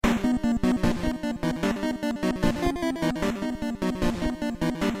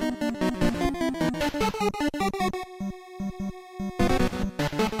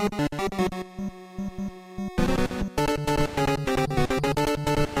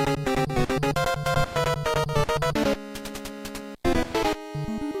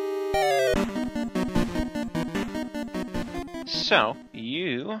So,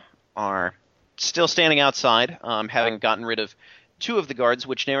 you are still standing outside, having gotten rid of 2 of the guards,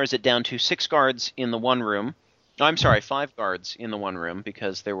 which narrows it down to 6 guards in the one room. Oh, I'm sorry, 5 guards in the one room,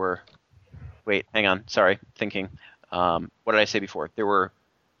 because there were... Wait, hang on, sorry, thinking. What did I say before? There were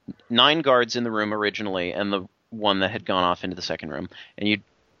 9 guards in the room originally, and the one that had gone off into the second room. And you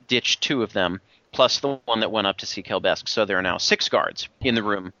ditched 2 of them, plus the one that went up to see Kelbesk. So there are now 6 guards in the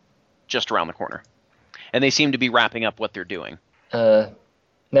room just around the corner. And they seem to be wrapping up what they're doing. Now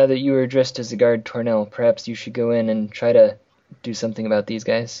that you are dressed as a guard, Tornell, perhaps you should go in and try to do something about these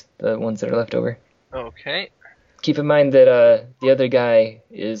guys, the ones that are left over. Okay. Keep in mind that the other guy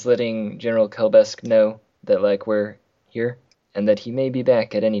is letting General Kelbesk know that, like, we're here, and that he may be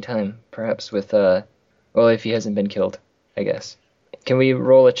back at any time, perhaps with, well, if he hasn't been killed, I guess. Can we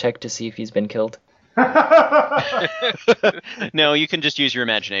roll a check to see if he's been killed? No, you can just use your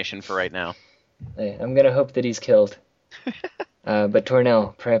imagination for right now. I'm gonna hope that he's killed. But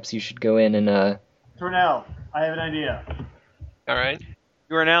Tornell, perhaps you should go in and, Tornell, I have an idea. All right.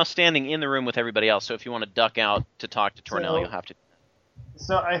 You are now standing in the room with everybody else, so if you want to duck out to talk to Tornell, you'll have to.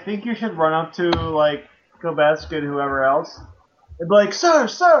 So I think you should run up to, like, Kobesk and whoever else, and be like, Sir,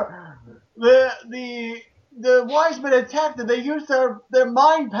 the wise men attacked and they used their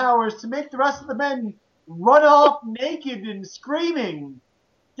mind powers to make the rest of the men run off naked and screaming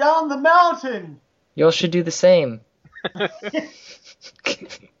down the mountain. y'all should do the same.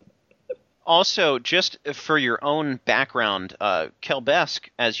 Also, just for your own background, Kelbesk,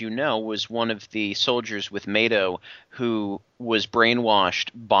 as you know, was one of the soldiers with Mado who was brainwashed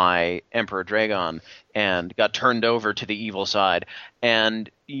by Emperor Dragon and got turned over to the evil side. And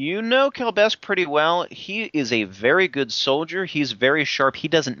you know Kelbesk pretty well. He is a very good soldier. He's very sharp. He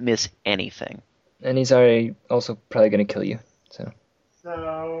doesn't miss anything. And he's already also probably gonna kill you, so...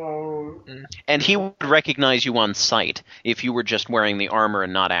 And he would recognize you on sight if you were just wearing the armor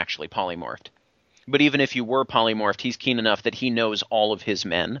and not actually polymorphed. But even if you were polymorphed, he's keen enough that he knows all of his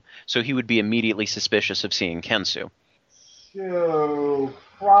men, so he would be immediately suspicious of seeing Kensu. So,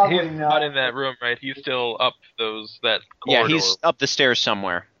 probably He's not in that room, right? He's still up that corridor. Yeah, he's up the stairs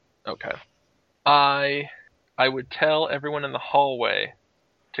somewhere. Okay. I would tell everyone in the hallway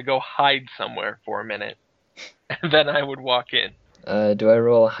to go hide somewhere for a minute, and then I would walk in. Do I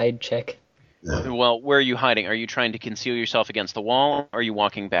roll a hide check? Well, where are you hiding? Are you trying to conceal yourself against the wall? Are you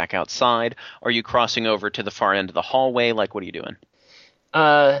walking back outside? Are you crossing over to the far end of the hallway? Like, what are you doing?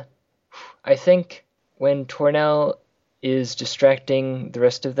 I think when Tornell is distracting the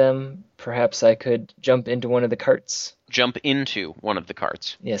rest of them, perhaps I could jump into one of the carts. Jump into one of the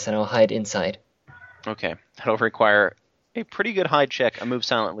carts. Yes, and I'll hide inside. Okay, that'll require a pretty good hide check, a move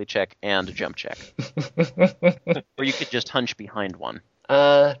silently check, and a jump check. Or you could just hunch behind one.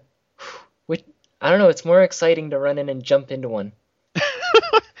 I don't know, it's more exciting to run in and jump into one.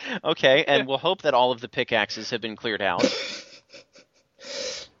 Okay, and we'll hope that all of the pickaxes have been cleared out.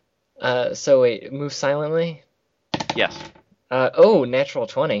 So wait, move silently? Yes. Natural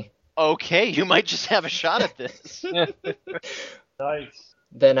 20. Okay, you might just have a shot at this. Nice.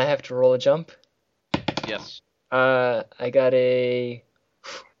 Then I have to roll a jump? Yes. I got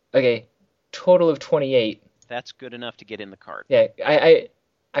total of 28. That's good enough to get in the cart. Yeah,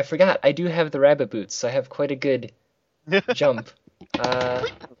 I forgot, I do have the rabbit boots, so I have quite a good jump.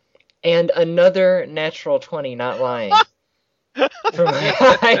 And another natural 20, not lying. For my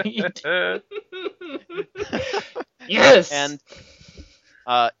height. Yes! And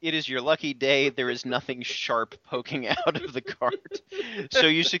it is your lucky day. There is nothing sharp poking out of the cart. So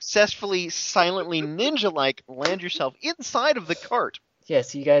you successfully, silently, ninja-like, land yourself inside of the cart.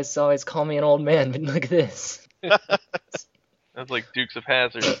 Yes, you guys always call me an old man, but look at this. That's like Dukes of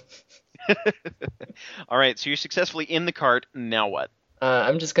Hazzard. All right, so you're successfully in the cart. Now what?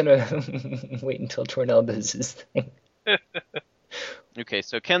 I'm just gonna wait until Tornell does his thing. Okay,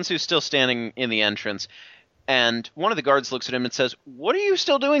 so Kensu's still standing in the entrance, and one of the guards looks at him and says, "What are you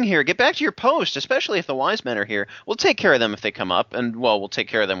still doing here? Get back to your post, especially if the wise men are here. We'll take care of them if they come up, and, well, we'll take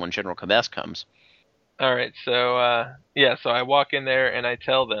care of them when General Kobesk comes." All right, so so I walk in there and I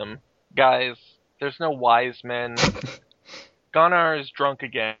tell them, guys, there's no wise men. Gunnar is drunk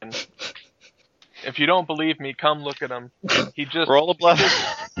again. If you don't believe me, come look at him. He just roll a bluff.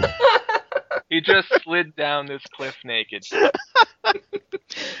 He just slid down this cliff naked.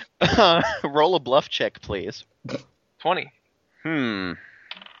 Roll a bluff check, please. 20. Which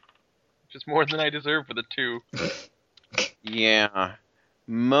is more than I deserve for the 2. Yeah.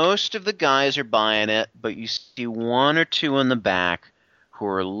 Most of the guys are buying it, but you see 1 or 2 in the back who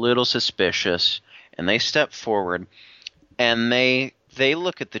are a little suspicious, and they step forward, and they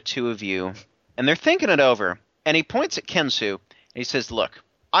look at the 2 of you, and they're thinking it over, and he points at Kensu, he says, "Look,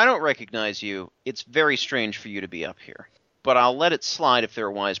 I don't recognize you. It's very strange for you to be up here. But I'll let it slide if there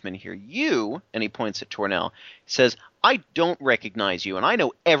are wise men here. You," and he points at Tornell, says, "I don't recognize you, and I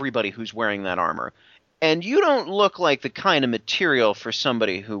know everybody who's wearing that armor. And you don't look like the kind of material for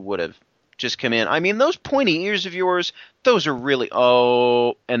somebody who would have just come in. I mean, those pointy ears of yours, those are really...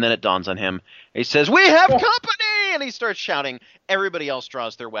 Oh," and then it dawns on him. He says, "We have company!" And he starts shouting. Everybody else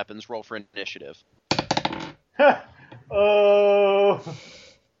draws their weapons. Roll for initiative. Oh.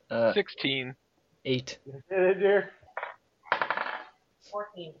 16. 8. Get it, dear?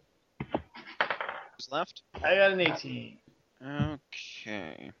 14. Who's left? I got an 18.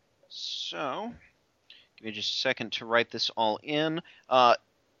 Okay. So, give me just a second to write this all in.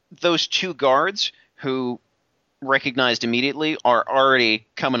 Those 2 guards who recognized immediately are already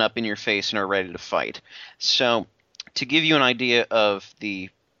coming up in your face and are ready to fight. So, to give you an idea of the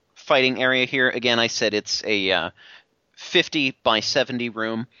fighting area here, again, I said it's a 50 by 70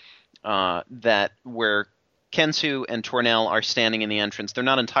 room that where Kensu and Tornell are standing in the entrance. They're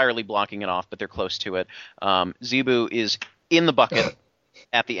not entirely blocking it off, but they're close to it. Zebu is in the bucket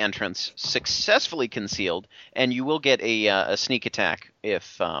at the entrance, successfully concealed, and you will get a sneak attack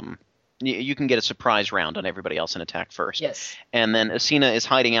if you can get a surprise round on everybody else and attack first. Yes. And then Asina is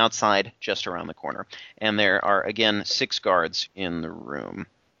hiding outside just around the corner. And there are, again, 6 guards in the room.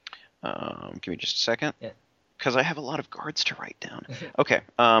 Give me just a second. Yeah. Because I have a lot of guards to write down. Okay,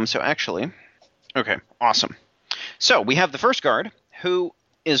 so actually... Okay, awesome. So we have the first guard, who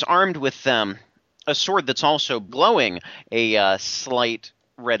is armed with a sword that's also glowing a slight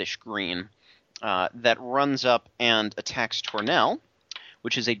reddish green, that runs up and attacks Tornell,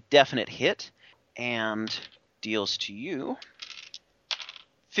 which is a definite hit, and deals to you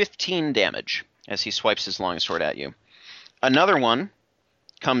 15 damage as he swipes his long sword at you. Another one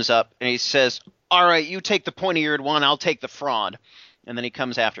comes up, and he says, "All right, you take the pointy-eared one, I'll take the fraud." And then he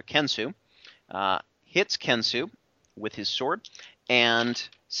comes after Kensu, hits Kensu with his sword, and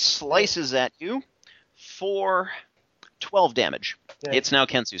slices at you for 12 damage. Okay. It's now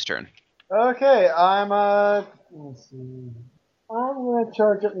Kensu's turn. Okay, let's see. I'm gonna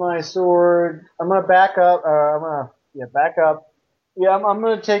charge up my sword. I'm gonna back up. Back up. Yeah, I'm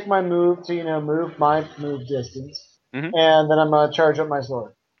gonna take my move to move my move distance, Mhm. and then I'm gonna charge up my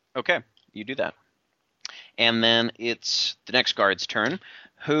sword. Okay, you do that. And then it's the next guard's turn,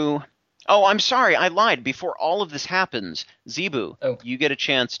 who... Oh, I'm sorry, I lied. Before all of this happens, Zebu, you get a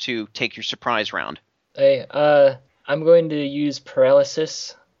chance to take your surprise round. Hey, I'm going to use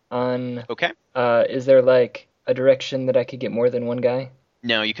paralysis on... Okay. Is there, like, a direction that I could get more than one guy?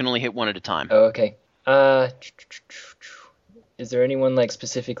 No, you can only hit one at a time. Oh, okay. Is there anyone, like,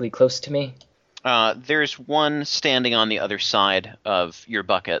 specifically close to me? There's one standing on the other side of your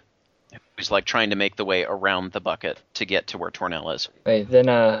bucket who's, like, trying to make the way around the bucket to get to where Tornell is. Right, then,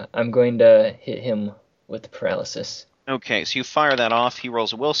 I'm going to hit him with the paralysis. Okay, so you fire that off. He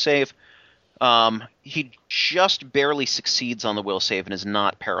rolls a will save. He just barely succeeds on the will save and is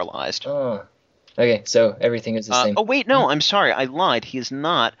not paralyzed. Oh. Okay, so everything is the same. Oh, wait, no, I'm sorry. I lied. He is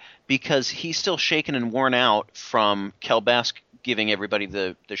not, because he's still shaken and worn out from Kelbask giving everybody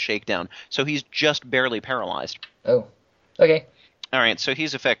the shakedown. So he's just barely paralyzed. Oh, okay. All right, so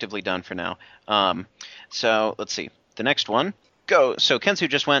he's effectively done for now. So let's see. The next one. Go. So Kensu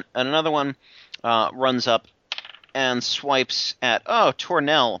just went, and another one runs up and swipes at,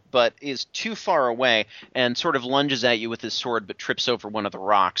 Tornell, but is too far away and sort of lunges at you with his sword, but trips over one of the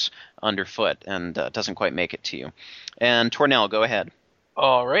rocks underfoot and doesn't quite make it to you. And Tornell, go ahead.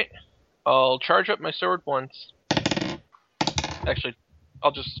 All right. I'll charge up my sword once. Actually,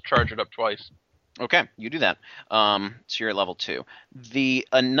 I'll just charge it up twice. Okay, you do that. So you're at level 2.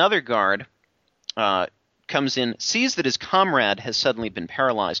 Another guard comes in, sees that his comrade has suddenly been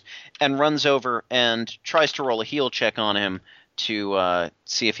paralyzed, and runs over and tries to roll a heal check on him to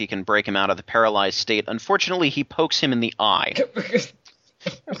see if he can break him out of the paralyzed state. Unfortunately, he pokes him in the eye.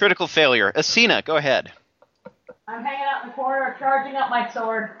 Critical failure. Asina, go ahead. I'm hanging out in the corner, charging up my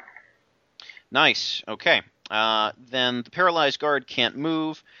sword. Nice. Okay. Then the paralyzed guard can't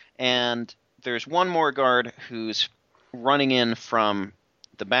move, and there's one more guard who's running in from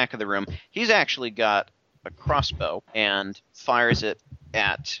the back of the room. He's actually got a crossbow and fires it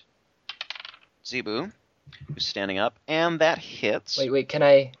at Zebu, who's standing up, and that hits. Wait, can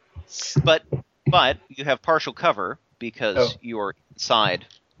I... But you have partial cover because you're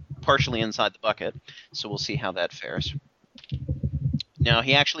partially inside the bucket, so we'll see how that fares. Now,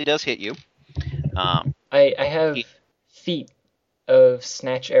 he actually does hit you. I have feet of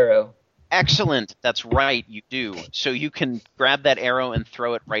snatch arrow. Excellent. That's right, you do. So you can grab that arrow and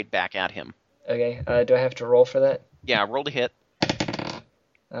throw it right back at him. Okay, do I have to roll for that? Yeah, roll to hit.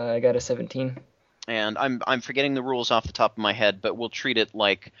 I got a 17. And I'm forgetting the rules off the top of my head, but we'll treat it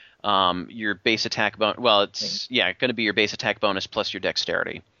like your base attack bonus. Well, it's going to be your base attack bonus plus your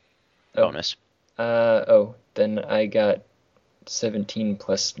dexterity bonus. Then I got 17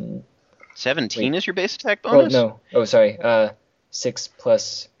 plus. 17 is your base attack Oh bonus? no. Oh, sorry. 6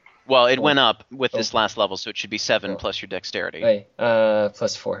 plus. Well, it went up with this last level, so it should be 7 plus your dexterity. Wait,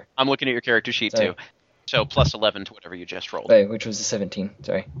 plus 4. I'm looking at your character sheet Sorry. too. So plus 11 to whatever you just rolled. Wait, which was a 17.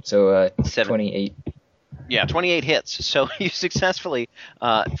 Sorry. So 28. Yeah, 28 hits. So you successfully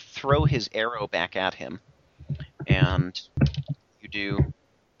throw his arrow back at him, and you do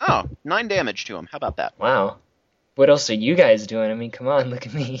 9 damage to him. How about that? Wow. What else are you guys doing? I mean, come on, look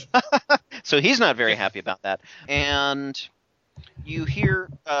at me. So he's not very happy about that. And you hear,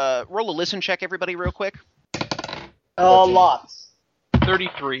 roll a listen check, everybody, real quick. Lots.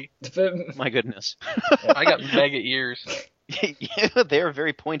 33. My goodness. I got mega ears. Yeah, they're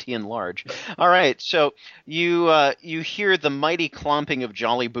very pointy and large. All right, so you hear the mighty clomping of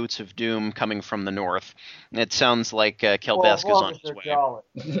Jolly Boots of Doom coming from the north. It sounds like Kelbesk is on his way.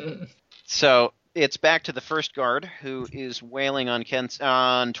 Jolly. So it's back to the first guard, who is wailing on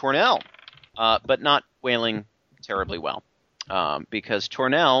Tornell, but not wailing terribly well. Because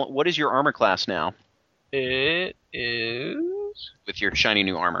Tornell, what is your armor class now? It is... With your shiny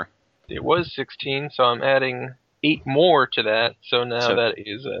new armor. It was 16, so I'm adding 8 more to that, so now that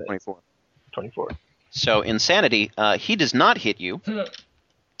is 24. 24. So Insanity, he does not hit you,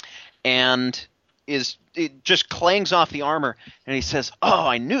 and it just clangs off the armor, and he says, "Oh,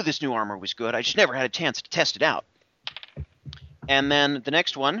 I knew this new armor was good. I just never had a chance to test it out." And then the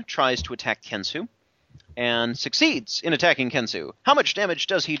next one tries to attack Kensu, and succeeds in attacking Kensu. How much damage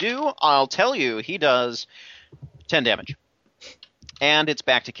does he do? I'll tell you. He does 10 damage. And it's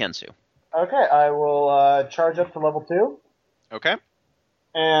back to Kensu. Okay, I will charge up to level 2. Okay.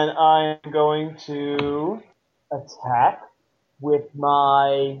 And I am going to attack with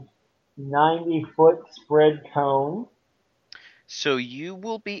my 90-foot spread cone. So you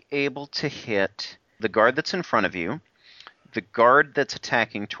will be able to hit the guard that's in front of you, the guard that's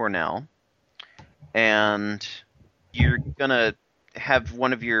attacking Tornell, and you're going to have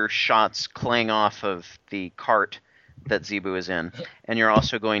one of your shots clang off of the cart that Zebu is in, and you're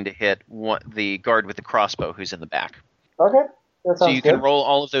also going to hit the guard with the crossbow who's in the back. Okay, that sounds So you good. can roll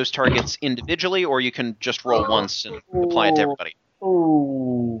all of those targets individually, or you can just roll once and apply it to everybody.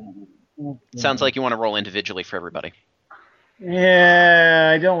 Ooh. Sounds like you want to roll individually for everybody.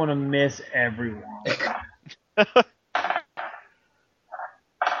 Yeah, I don't want to miss everyone. So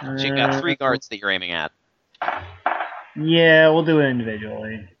you've got 3 guards that you're aiming at. Yeah, we'll do it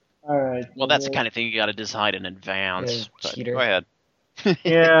individually. All right. Well, that's the kind of thing you got to decide in advance. Yeah, But cheater. go ahead.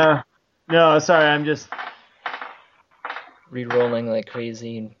 Yeah. No, sorry, I'm just... Re-rolling like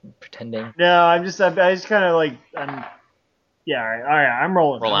crazy and pretending. No, I just kind of like... Yeah, all right, I'm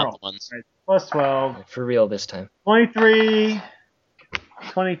rolling. Roll I'm out rolling. the ones. All right, plus 12, For real this time. 23,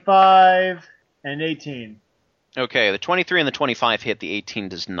 25, and 18. Okay, the 23 and the 25 hit, the 18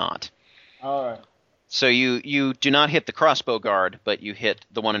 does not. All right. So you do not hit the crossbow guard, but you hit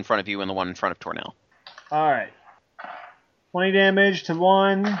the one in front of you and the one in front of Tornell. All right. 20 damage to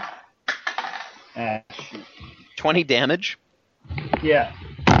one. 20 damage? Yeah.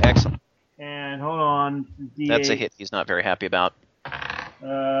 Excellent. And hold on. D8, That's a hit he's not very happy about.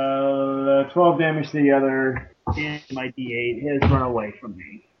 12 damage to the other. And my D8 has run away from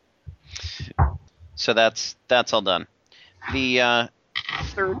me. So that's all done. The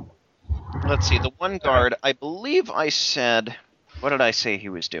third... Let's see, the one guard, I believe I said... What did I say he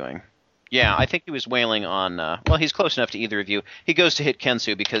was doing? Yeah, I think he was wailing on... well, he's close enough to either of you. He goes to hit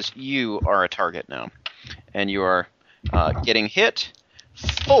Kensu because you are a target now. And you are getting hit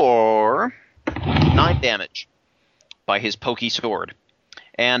for 9 damage by his pokey sword.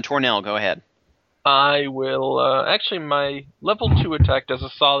 And Tornell, go ahead. I will... actually, my level 2 attack does a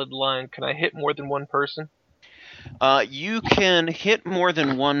solid line. Can I hit more than one person? You can hit more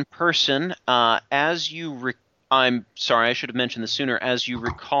than one person as you... I'm sorry, I should have mentioned this sooner. As you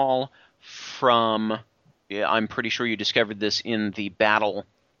recall from... Yeah, I'm pretty sure you discovered this in the battle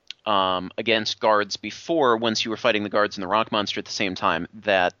against guards before, once you were fighting the guards and the rock monster at the same time,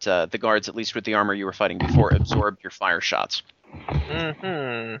 that the guards, at least with the armor you were fighting before, absorbed your fire shots.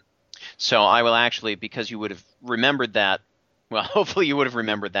 Mm-hmm. So I will actually, because you would have remembered that, well, hopefully you would have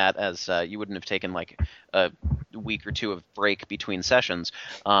remembered that, as you wouldn't have taken like a week or two of break between sessions.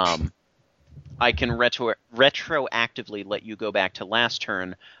 I can retroactively let you go back to last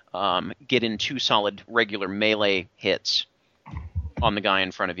turn, get in 2 solid regular melee hits on the guy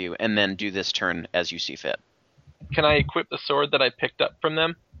in front of you, and then do this turn as you see fit. Can I equip the sword that I picked up from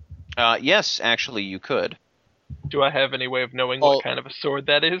them? Yes, actually, you could. Do I have any way of knowing Oh. what kind of a sword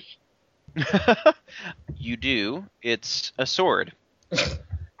that is? You do. It's a sword.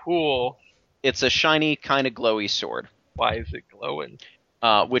 Cool. It's a shiny, kind of glowy sword. Why is it glowing?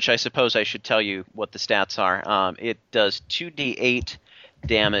 Which I suppose I should tell you what the stats are. It does 2d8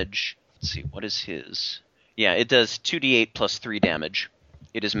 damage. Let's see, what is his? Yeah, it does 2d8 plus 3 damage.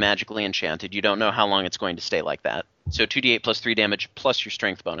 It is magically enchanted. You don't know how long it's going to stay like that. So 2d8 plus 3 damage plus your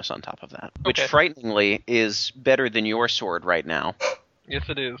strength bonus on top of that. Which, Okay. frighteningly, is better than your sword right now. Yes,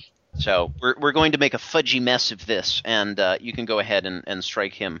 it is. So we're going to make a fudgy mess of this, and you can go ahead and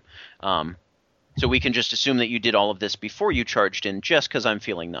strike him. So we can just assume that you did all of this before you charged in, just because I'm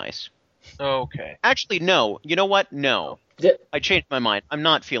feeling nice. Okay. Actually, no. You know what? No. Yeah. I changed my mind. I'm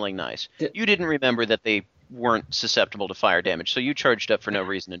not feeling nice. You didn't remember that they weren't susceptible to fire damage, so you charged up for no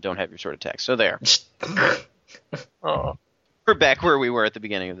reason and don't have your sword attack. So there. Oh. We're back where we were at the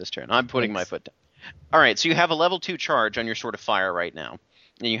beginning of this turn. I'm putting my foot down. All right, so you have a level 2 charge on your Sword of Fire right now.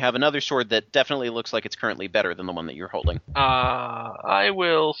 And you have another sword that definitely looks like it's currently better than the one that you're holding. I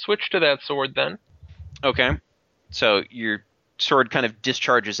will switch to that sword then. Okay. So your sword kind of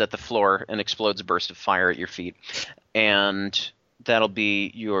discharges at the floor and explodes a burst of fire at your feet. And that'll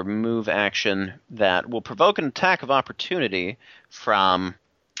be your move action that will provoke an attack of opportunity from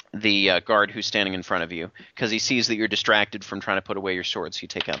the guard who's standing in front of you, because he sees that you're distracted from trying to put away your sword, so you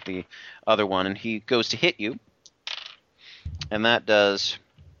take out the other one, and he goes to hit you. And that does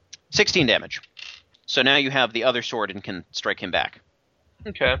 16 damage. So now you have the other sword and can strike him back.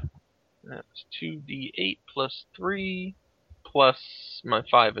 Okay. That's 2d8 plus 3 plus my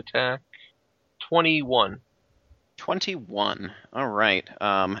 5 attack. 21. 21. All right.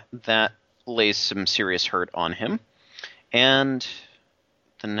 That lays some serious hurt on him. And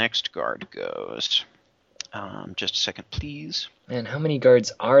the next guard goes. Just a second, please. Man, how many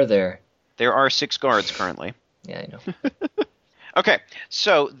guards are there? There are 6 guards currently. Yeah, I know. Okay,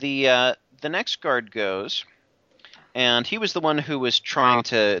 so the next guard goes, and he was the one who was trying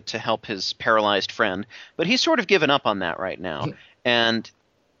to help his paralyzed friend, but he's sort of given up on that right now, and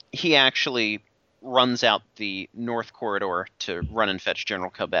he actually runs out the north corridor to run and fetch General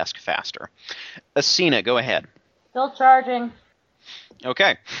Kobesk faster. Asina, go ahead. Still charging.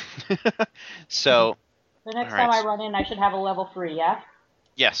 Okay. So, The next All right. time I run in, I should have a level 3, yeah?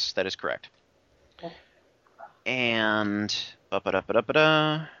 yes, that is correct. Okay. And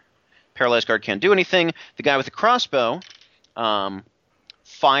paralyzed guard can't do anything. The guy with the crossbow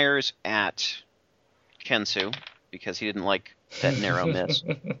fires at Kensu because he didn't like that narrow miss,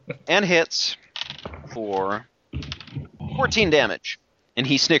 and hits for 14 damage. And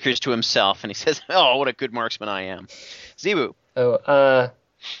he snickers to himself and he says, "Oh, what a good marksman I am." Zebu. Oh,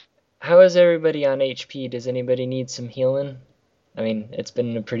 how is everybody on HP? Does anybody need some healing? I mean, it's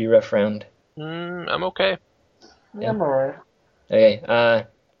been a pretty rough round. I'm okay. Yeah, I'm alright. Okay,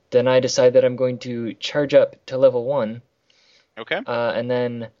 then I decide that I'm going to charge up to level 1, Okay. and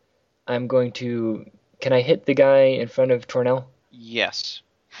then I'm going to... Can I hit the guy in front of Tornell? Yes.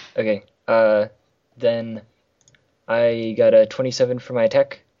 Okay, then I got a 27 for my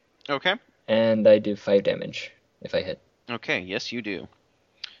attack, Okay. and I do 5 damage if I hit. Okay, yes you do.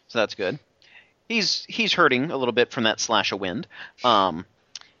 So that's good. He's hurting a little bit from that slash of wind.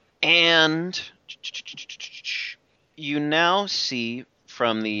 And you now see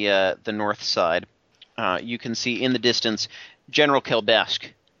from the north side, you can see in the distance, General Kilbesk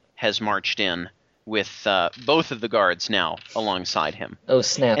has marched in with both of the guards now alongside him. Oh,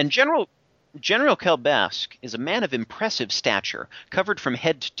 snap. And General Kelbesk is a man of impressive stature, covered from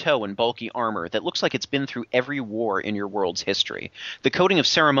head to toe in bulky armor that looks like it's been through every war in your world's history. The coating of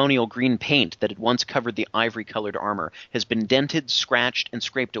ceremonial green paint that had once covered the ivory-colored armor has been dented, scratched, and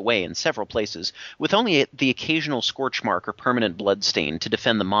scraped away in several places, with only the occasional scorch mark or permanent bloodstain to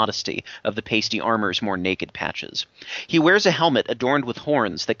defend the modesty of the pasty armor's more naked patches. He wears a helmet adorned with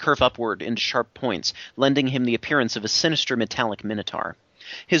horns that curve upward into sharp points, lending him the appearance of a sinister metallic minotaur.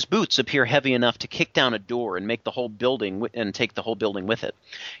 His boots appear heavy enough to kick down a door and make the whole building and take the whole building with it.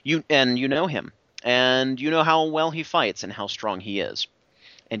 You know him, and you know how well he fights and how strong he is.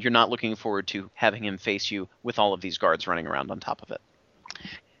 And you're not looking forward to having him face you with all of these guards running around on top of it.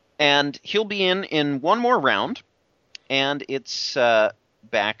 And he'll be in one more round, and it's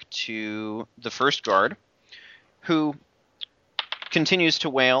back to the first guard, who continues to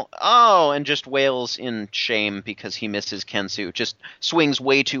wail, and just wails in shame because he misses Kensu. Just swings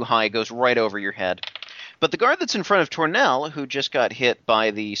way too high, goes right over your head. But the guard that's in front of Tornell, who just got hit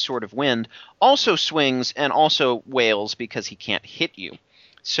by the Sword of Wind, also swings and also wails because he can't hit you.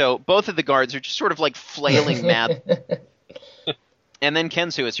 So both of the guards are just sort of like flailing mad. And then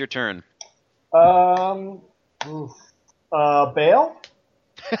Kensu, it's your turn. Oof. Bail?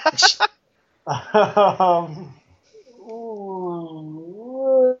 That's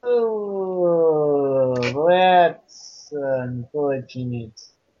unfortunate.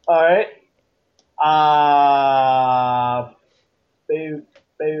 Alright. Boop,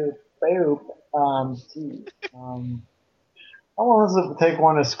 boop, boop. Geez. How long does it take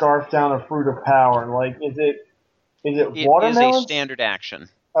one to scarf down a fruit of power? Like, is it It watermelon? is a standard action.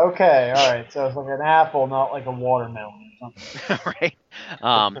 Okay, alright. So it's like an apple, not like a watermelon or something. Right?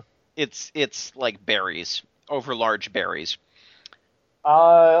 It's like berries, over large berries.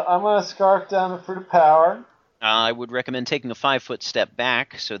 I'm gonna scarf down the fruit of power. I would recommend taking a 5-foot step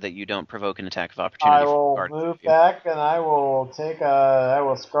back so that you don't provoke an attack of opportunity. I will from the guard. move back and I will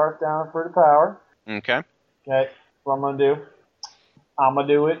scarf down the fruit of power. Okay. Okay, that's what I'm gonna do. I'm gonna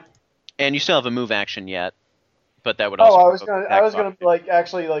do it. And you still have a move action yet, but that would also. I was provoke gonna attack of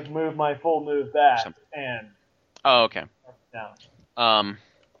actually move my full move back Something. and Oh, okay. down.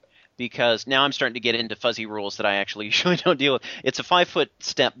 Because now I'm starting to get into fuzzy rules that I actually usually don't deal with. It's a 5-foot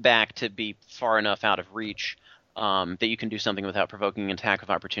step back to be far enough out of reach that you can do something without provoking an attack of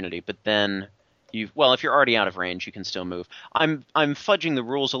opportunity. But then, if you're already out of range, you can still move. I'm fudging the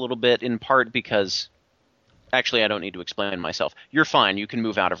rules a little bit in part because, actually, I don't need to explain myself. You're fine. You can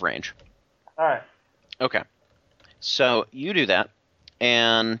move out of range. All right. Okay. So you do that,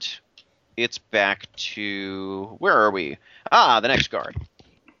 and it's back to where are we? The next guard.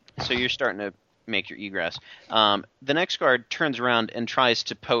 So you're starting to make your egress. The next guard turns around and tries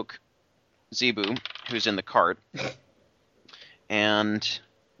to poke Zebu, who's in the cart, and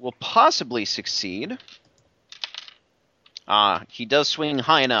will possibly succeed. He does swing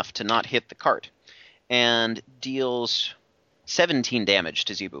high enough to not hit the cart, and deals 17 damage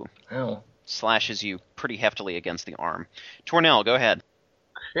to Zebu. Ow. Slashes you pretty heftily against the arm. Tornell, go ahead.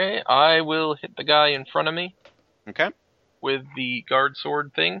 Okay, I will hit the guy in front of me Okay. with the guard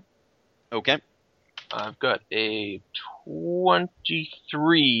sword thing. Okay. I've got a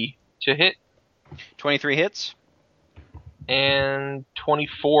 23 to hit 23 hits. and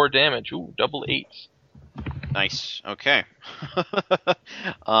 24 damage. Ooh, double 8s. Nice. Okay.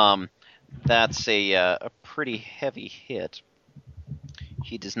 That's a pretty heavy hit.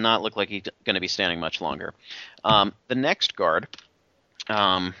 He does not look like he's going to be standing much longer. The next guard,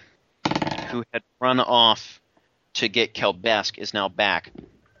 who had run off to get Kelbesk, is now back.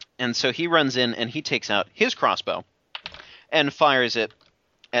 And so he runs in and he takes out his crossbow and fires it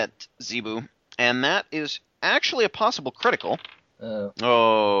at Zebu. And that is actually a possible critical.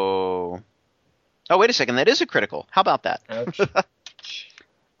 Oh, wait a second. That is a critical. How about that? Ouch.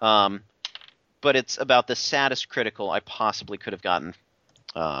 But it's about the saddest critical I possibly could have gotten.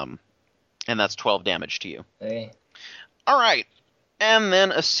 And that's 12 damage to you. Okay. All right. And then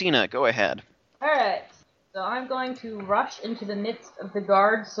Asina, go ahead. Alright, so I'm going to rush into the midst of the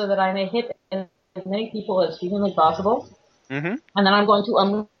guards so that I may hit as many people as humanly possible. Mm-hmm. And then I'm going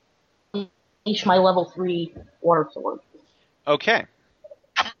to unleash my level 3 water sword. Okay.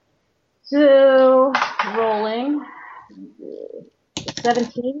 So, rolling.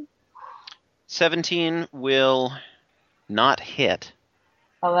 17. 17 will not hit.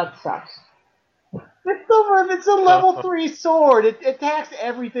 Oh, that sucks. It's a level 3 sword. It attacks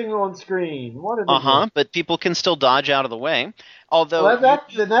everything on screen. What are they doing? But people can still dodge out of the way. Although Well,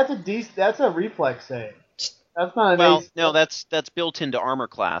 that's a reflex save. That's not an ace. no, that's built into armor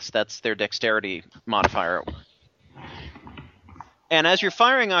class. That's their dexterity modifier. And as you're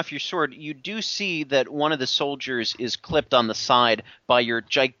firing off your sword, you do see that one of the soldiers is clipped on the side by your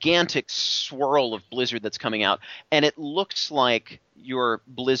gigantic swirl of blizzard that's coming out, and it looks like your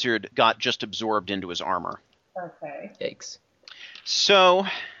blizzard got just absorbed into his armor. Okay. Yikes. So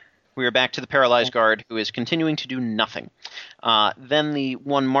we are back to the paralyzed guard, who is continuing to do nothing. Then the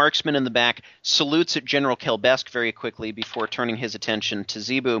one marksman in the back salutes at General Kelbesk very quickly before turning his attention to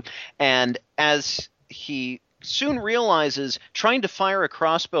Zebu, and as he soon realizes trying to fire a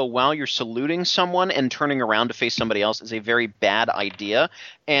crossbow while you're saluting someone and turning around to face somebody else is a very bad idea,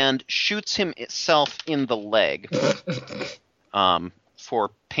 and shoots himself in the leg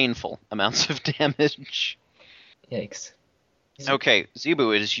for painful amounts of damage. Yikes. Okay,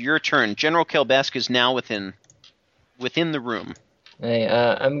 Zebu, it is your turn. General Kelbesk is now within the room. Hey,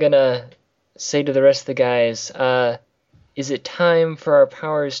 I'm gonna say to the rest of the guys, is it time for our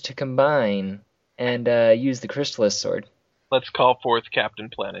powers to combine and use the Crystalis sword? Let's call forth Captain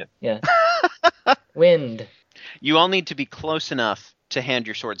Planet. Yeah. Wind. You all need to be close enough to hand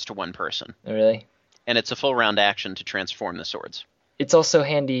your swords to one person, Oh, really? and it's a full round action to transform the swords. it's also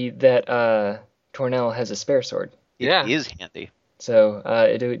handy that Tornell has a spare sword. It Yeah. is handy. So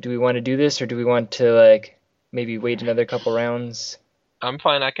do we want to do this, or do we want to like maybe wait another couple rounds? I'm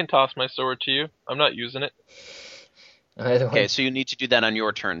fine. I can toss my sword to you. I'm not using it. Either Okay, way. so you need to do that on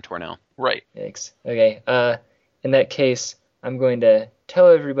your turn, Tornell. Right. Yikes. Okay. In that case, I'm going to tell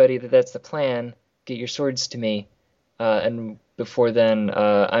everybody that that's the plan. Get your swords to me, and before then,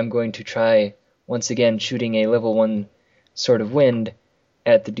 I'm going to try once again shooting a level 1 Sword of Wind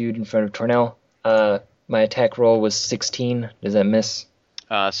at the dude in front of Tornell. My attack roll was 16. Does that miss?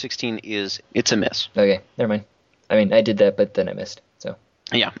 16 it's a miss. Okay, never mind. I mean, I did that, but then I missed. So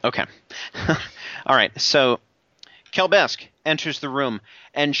Yeah, okay. All right, so Kelbesk enters the room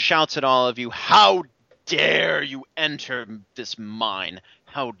and shouts at all of you, "How dare you enter this mine?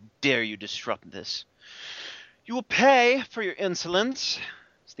 How dare you disrupt this? You will pay for your insolence.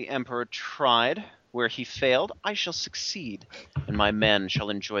 As the Emperor tried, where he failed, I shall succeed, and my men shall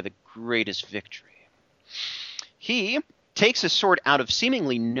enjoy the greatest victory." He takes his sword out of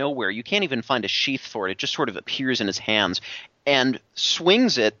seemingly nowhere. You can't even find a sheath for it. It just sort of appears in his hands and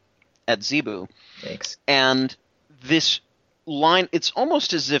swings it at Zebu. thanks. And this line, it's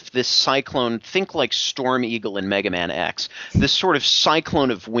almost as if this cyclone, think like Storm Eagle in Mega Man X, this sort of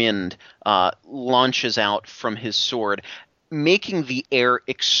cyclone of wind launches out from his sword, making the air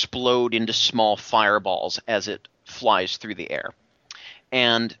explode into small fireballs as it flies through the air.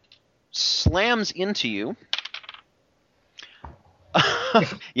 And slams into you.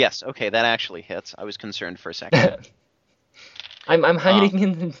 Yes, okay, that actually hits. I was concerned for a second. I'm hiding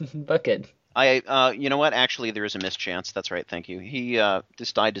in the bucket. You know what? Actually, there is a miss chance. That's right. Thank you.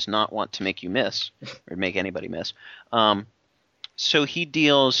 This die does not want to make you miss or make anybody miss. So he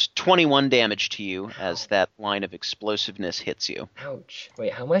deals 21 damage to you as that line of explosiveness hits you. Ouch.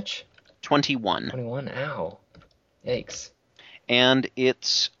 Wait, how much? 21. 21. Ow. Yikes. And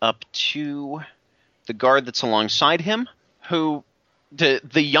it's up to the guard that's alongside him, who the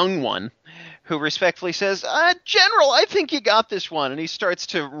young one, who respectfully says, "General, I think you got this one." And he starts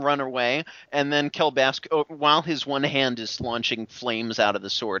to run away, and then Kelbask, while his one hand is launching flames out of the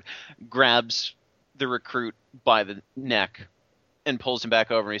sword, grabs the recruit by the neck and pulls him back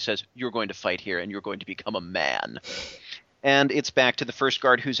over, and he says, "You're going to fight here, and you're going to become a man." And it's back to the first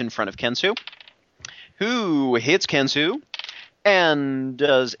guard who's in front of Kensu, who hits Kensu and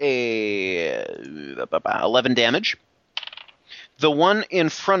does a 11 damage. The one in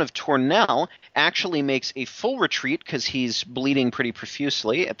front of Tornell actually makes a full retreat because he's bleeding pretty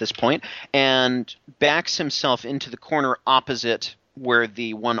profusely at this point, and backs himself into the corner opposite where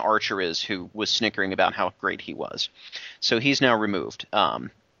the one archer is who was snickering about how great he was. So he's now removed.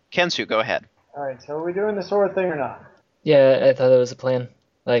 Kensu, go ahead. Alright, so are we doing the sword thing or not? Yeah, I thought that was a plan.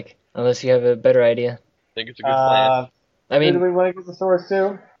 Like, unless you have a better idea. I think it's a good plan. I Who do mean, we want to give the swords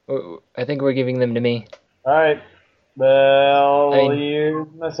to? I think we're giving them to me. Alright. Well, I mean- use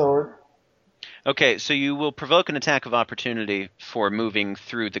my sword. Okay, so you will provoke an attack of opportunity for moving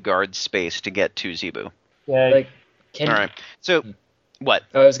through the guard space to get to Zebu. Yeah. Like, can All right. So, what?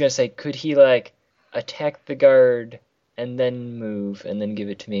 I was gonna say, could he like attack the guard and then move and then give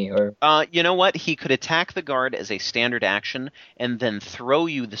it to me, or You know what? He could attack the guard as a standard action and then throw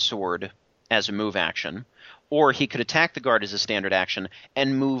you the sword as a move action, or he could attack the guard as a standard action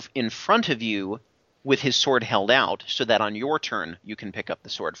and move in front of you with his sword held out, so that on your turn you can pick up the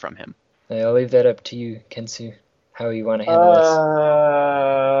sword from him. I'll leave that up to you, Kensu. How you want to handle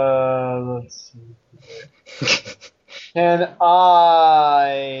Let's see. Can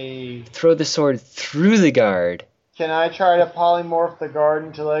I this? Throw the sword through the guard. try to polymorph the guard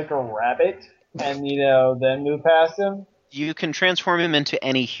into like a rabbit and then move past him? You can transform him into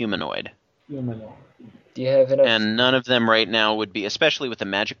any humanoid, Humanoid. Do you have enough? and none of them right now would be, especially with the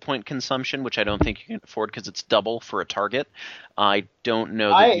magic point consumption, which I don't think you can afford because it's double for a target. I don't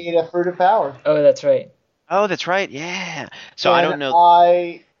know that I ate a fruit of power. Oh, that's right. Oh, that's right, yeah. So I don't know.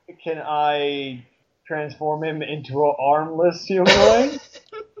 Can I transform him into an armless humanoid?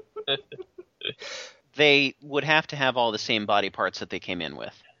 They would have to have all the same body parts that they came in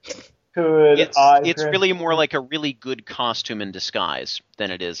with. It's really more like a really good costume in disguise than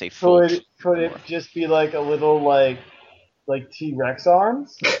it is a full. Could it just be like a little like T-Rex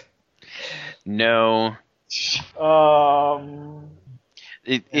arms? No.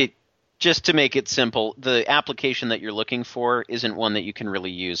 It just to make it simple, the application that you're looking for isn't one that you can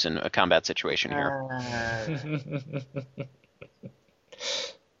really use in a combat situation here.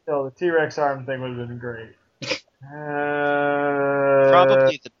 So the T-Rex arm thing would have been great.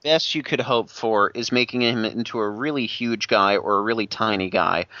 Probably the best you could hope for is making him into a really huge guy or a really tiny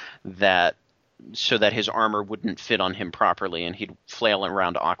guy that so that his armor wouldn't fit on him properly and he'd flail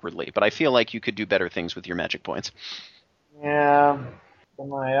around awkwardly. But I feel like you could do better things with your magic points. Yeah. So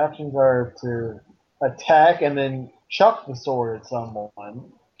my options are to attack and then chuck the sword at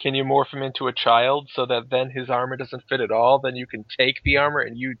someone. Can you morph him into a child so that then his armor doesn't fit at all? Then you can take the armor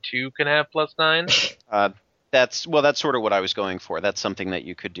and you too can have +9? That's sort of what I was going for. That's something that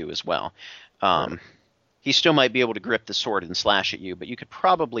you could do as well. He still might be able to grip the sword and slash at you, but you could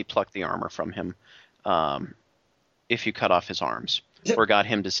probably pluck the armor from him if you cut off his arms or got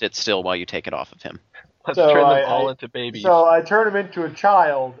him to sit still while you take it off of him. Let's turn them all into babies. So I turn him into a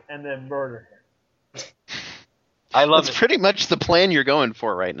child and then murder him. I love That's it. pretty much the plan you're going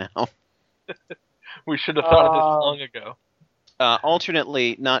for right now. We should have thought of this long ago.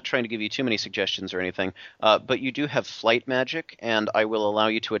 Alternately, not trying to give you too many suggestions or anything, but you do have flight magic, and I will allow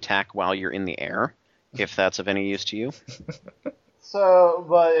you to attack while you're in the air, if that's of any use to you. So,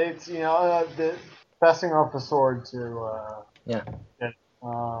 but it's, the passing off the sword to,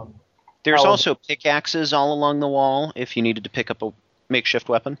 There's also pickaxes all along the wall if you needed to pick up a makeshift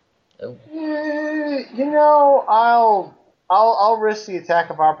weapon. Oh. I'll risk the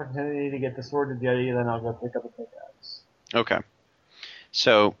attack of opportunity to get the sword to Jetty, and then I'll go pick up a pickaxe. Okay.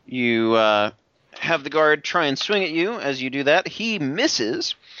 So you have the guard try and swing at you. As you do that, he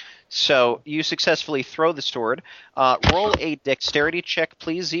misses. So you successfully throw the sword. Roll a dexterity check,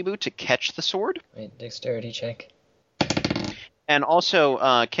 please, Zebu, to catch the sword. Wait, dexterity check. And also,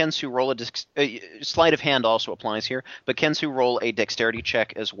 Kensu, roll a sleight of hand also applies here, but Kensu, roll a dexterity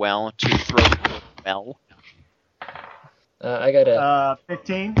check as well to throw the well. I got a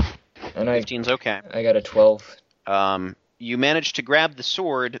 15. and 15's okay. I got a 12. You manage to grab the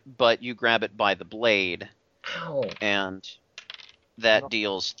sword, but you grab it by the blade, Ow. and that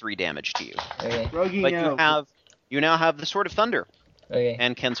deals 3 damage to you. Okay. Rogi, But no. you now have the Sword of Thunder, Okay.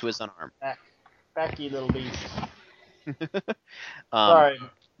 and Kensu is unarmed. Back, you little beast. Um, Sorry,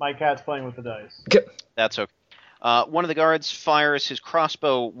 my cat's playing with the dice. That's okay. One of the guards fires his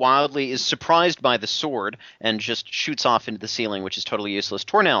crossbow wildly, is surprised by the sword, and just shoots off into the ceiling, which is totally useless.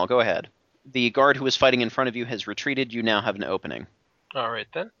 Tornell, go ahead. The guard who was fighting in front of you has retreated. You now have an opening. Alright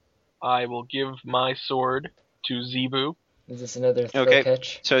then. I will give my sword to Zebu. Is this another throw Okay.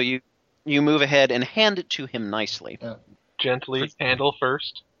 catch? So you move ahead and hand it to him nicely. Gently handle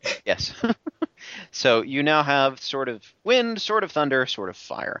first. Yes. So you now have Sword of Wind, Sword of Thunder, Sword of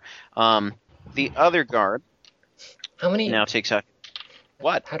Fire. The other guard How many? now takes out...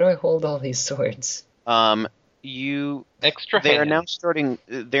 What? How do I hold all these swords? Extra They are hand. now starting.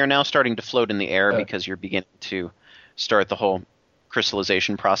 They are now starting to float in the air because you're beginning to start the whole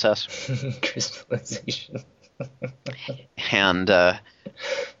crystallization process. Crystallization. And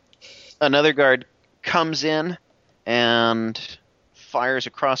another guard comes in and fires a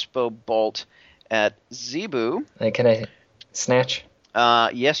crossbow bolt at Zebu. Can I snatch?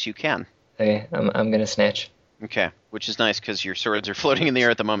 Yes, you can. Okay, I'm gonna snatch. Okay, which is nice because your swords are floating in the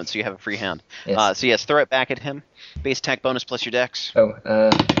air at the moment, so you have a free hand. Yes. So yes, throw it back at him. Base attack bonus plus your dex.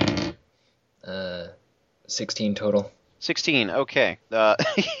 16 total. 16, okay.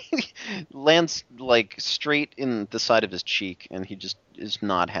 Lands, like, straight in the side of his cheek, and he just is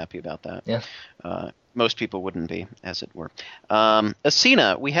not happy about that. Yeah. Most people wouldn't be, as it were.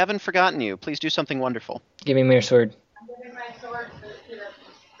 Asina, we haven't forgotten you. Please do something wonderful. Give me your sword. I'm giving my sword to the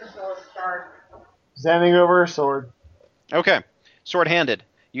Crystalis guard. Standing over a sword. Okay, sword-handed.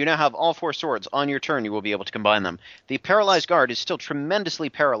 You now have all 4 swords. On your turn, you will be able to combine them. The paralyzed guard is still tremendously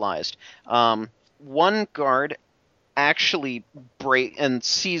paralyzed. One guard actually break and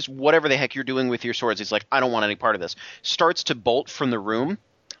sees whatever the heck you're doing with your swords. He's like, I don't want any part of this. Starts to bolt from the room.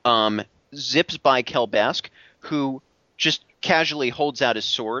 Zips by Kelbesk, who just casually holds out his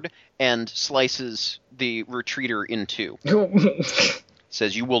sword and slices the retreater in 2.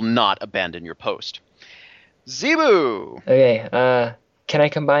 Says, you will not abandon your post. Zebu! Okay, can I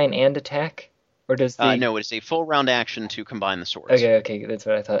combine and attack? Or does the... No, it is a full round action to combine the swords. Okay, that's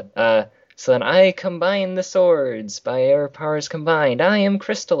what I thought. So then I combine the swords. By air powers combined, I am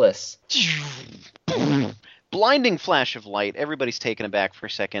Crystalis. Blinding flash of light. Everybody's taken aback for a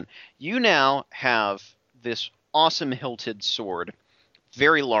second. You now have this awesome hilted sword.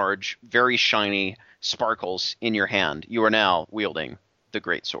 Very large, very shiny, sparkles in your hand. You are now wielding the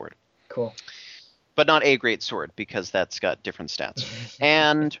great sword. Cool. But not a great sword, because that's got different stats.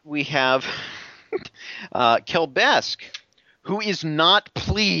 And we have Kelbesk, who is not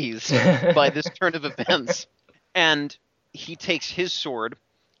pleased by this turn of events. And he takes his sword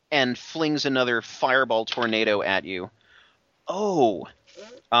and flings another fireball tornado at you. Oh.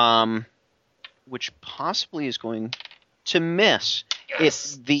 Which possibly is going to miss. Yes.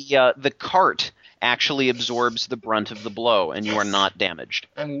 It's the cart actually absorbs the brunt of the blow, and you are not damaged.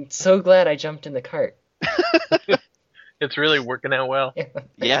 I'm so glad I jumped in the cart. It's really working out well.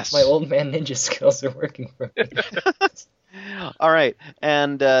 Yes. My old man ninja skills are working for me. All right,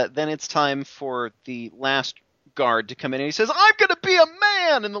 and then it's time for the last guard to come in, and he says, "I'm gonna be a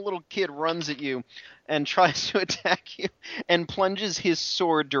man!" And the little kid runs at you and tries to attack you and plunges his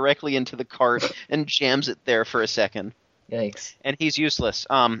sword directly into the cart and jams it there for a second. Yikes. And he's useless.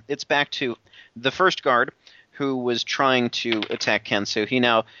 It's back to the first guard who was trying to attack Kensu.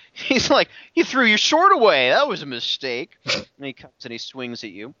 He's like, "You threw your sword away. That was a mistake." And he comes and he swings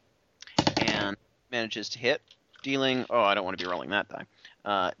at you and manages to hit, dealing... Oh, I don't want to be rolling that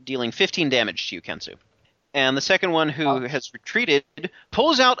die. Dealing 15 damage to you, Kensu. And the second one, who has retreated,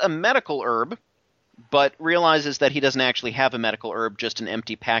 pulls out a medical herb, but realizes that he doesn't actually have a medical herb, just an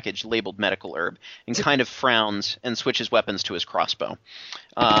empty package labeled medical herb, and kind of frowns and switches weapons to his crossbow.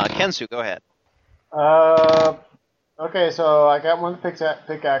 Kensu, go ahead. Okay, so I got one of the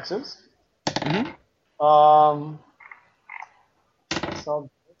pickaxes. Mm-hmm.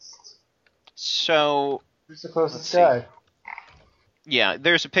 So who's the closest see. guy? Yeah,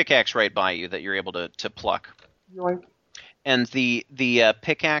 there's a pickaxe right by you that you're able to pluck. Yoink. And the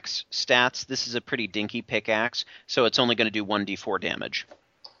pickaxe stats, this is a pretty dinky pickaxe, so it's only going to do 1d4 damage.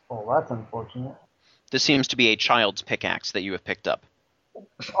 Oh, that's unfortunate. This seems to be a child's pickaxe that you have picked up.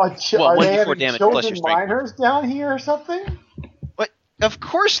 Are they 1d4 having damage plus children your strength. miners down here or something? What? Of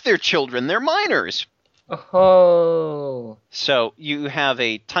course they're children. They're minors. Oh. So you have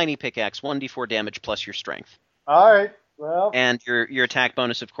a tiny pickaxe, 1d4 damage plus your strength. All right. Well. And your attack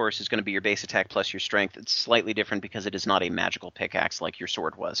bonus, of course, is going to be your base attack plus your strength. It's slightly different because it is not a magical pickaxe like your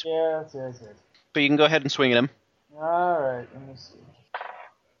sword was. Yes. But you can go ahead and swing at him. All right. Let me see.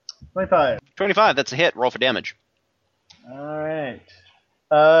 25. 25, that's a hit. Roll for damage. All right.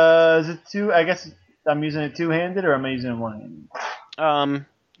 Is it two? I guess I'm using it two-handed, or am I using it one-handed?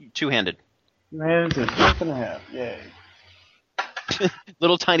 Two-handed. Two-handed, so 6.5. Yay.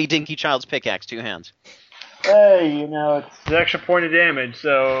 Little tiny dinky child's pickaxe, two hands. Hey, it's an extra point of damage,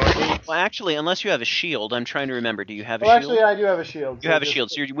 so... Well, actually, unless you have a shield, I'm trying to remember. Do you have a well, shield? actually, I do have a shield. You have a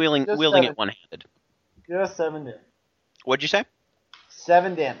shield, so you're wielding it one-handed. Just 7 damage. What'd you say?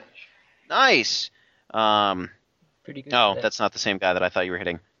 7 damage. Nice. Pretty good. Oh, that's not the same guy that I thought you were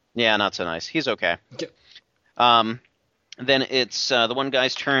hitting. Yeah, not so nice. He's okay. Then it's the one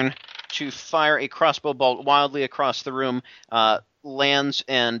guy's turn to fire a crossbow bolt wildly across the room, lands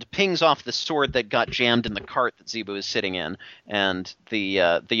and pings off the sword that got jammed in the cart that Zebu is sitting in, and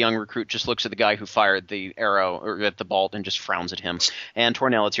the young recruit just looks at the guy who fired the arrow or at the bolt and just frowns at him. And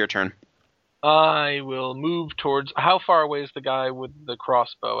Tornell, it's your turn. I will move towards... How far away is the guy with the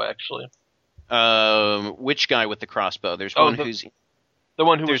crossbow, actually? Which guy with the crossbow? There's one who's... The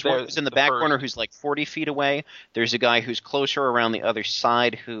one who There's was there. one who's in the back corner who's like 40 feet away. There's a guy who's closer around the other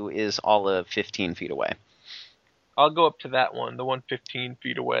side who is all of 15 feet away. I'll go up to that one, the one 15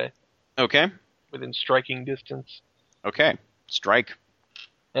 feet away. Okay. Within striking distance. Okay. Strike.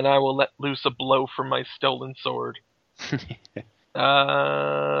 And I will let loose a blow from my stolen sword.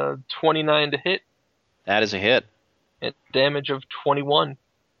 29 to hit. That is a hit. And damage of 21.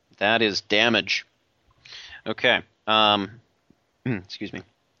 That is damage. Okay. Excuse me.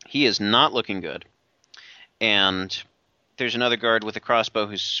 He is not looking good. And there's another guard with a crossbow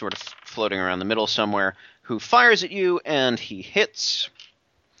who's sort of floating around the middle somewhere who fires at you, and he hits.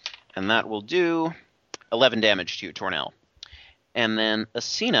 And that will do 11 damage to you, Tornell. And then,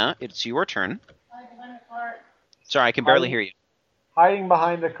 Asina, it's your turn. Sorry, I can barely hear you. Hiding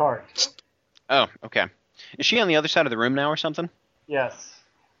behind the cart. Oh, okay. Is she on the other side of the room now or something? Yes.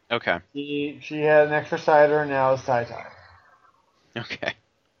 Okay. She had an extra cider, and now it's tie-tie. Okay.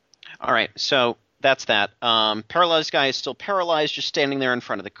 All right, so that's that. Paralyzed guy is still paralyzed, just standing there in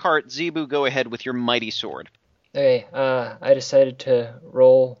front of the cart. Zebu, go ahead with your mighty sword. Okay, I decided to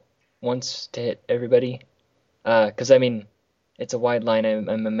roll once to hit everybody. Because, I mean, it's a wide line.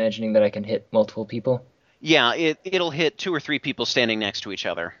 I'm imagining that I can hit multiple people. Yeah, it'll hit 2 or 3 people standing next to each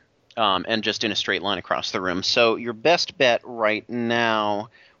other, and just in a straight line across the room. So your best bet right now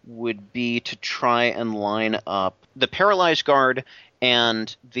would be to try and line up the paralyzed guard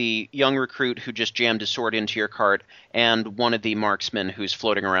and the young recruit who just jammed his sword into your cart, and one of the marksmen who's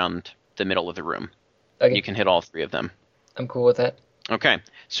floating around the middle of the room. Okay. You can hit all 3 of them. I'm cool with that. Okay,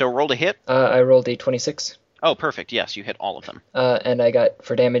 so roll to hit. I rolled a 26. Oh, perfect. Yes, you hit all of them. And I got,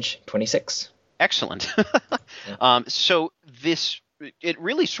 for damage, 26. Excellent. So it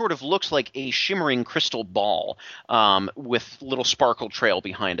really sort of looks like a shimmering crystal ball with little sparkle trail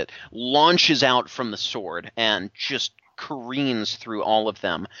behind it. Launches out from the sword and just careens through all of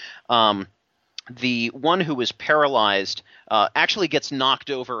them. the one who was paralyzed actually gets knocked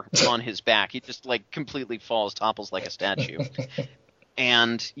over on his back. He just like completely falls, topples like a statue.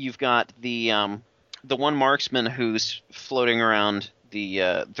 And you've got the one marksman who's floating around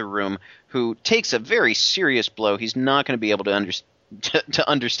the room, who takes a very serious blow. He's not going to be able to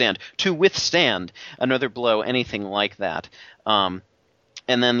withstand another blow, anything like that. And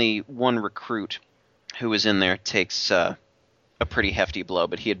then the one recruit who was in there takes a pretty hefty blow,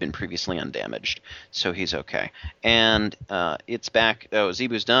 but he had been previously undamaged, so he's okay. And it's back. Oh,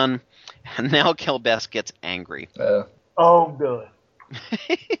 Zebu's done. And now Kelbesk gets angry. Oh, good.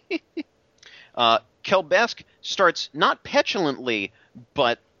 Kelbesk starts, not petulantly,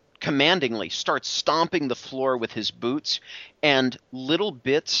 but commandingly, starts stomping the floor with his boots, and little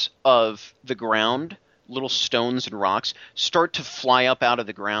bits of the ground, little stones and rocks, start to fly up out of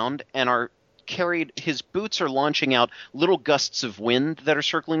the ground and are carried. His boots are launching out little gusts of wind that are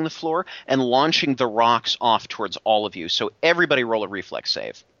circling the floor and launching the rocks off towards all of you. So everybody roll a reflex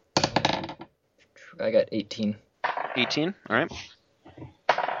save. I got 18. 18? All right.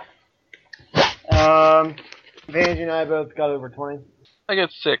 Vanjie and I both got over 20. I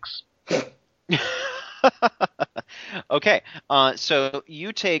get 6. Okay, so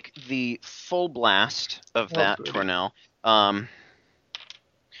you take the full blast of that, Tornell.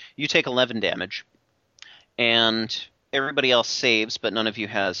 You take 11 damage, and everybody else saves, but none of you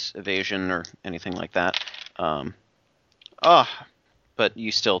has evasion or anything like that. But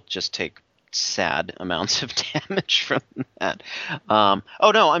you still just take sad amounts of damage from that.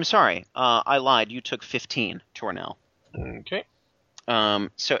 Oh no, I'm sorry. I lied. You took 15, Tornell. Okay.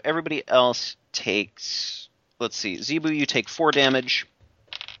 So everybody else takes... Let's see. Zebu, you take 4 damage.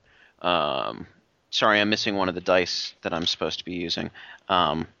 Sorry, I'm missing one of the dice that I'm supposed to be using.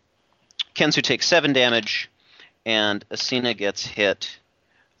 Kensu takes 7 damage, and Asina gets hit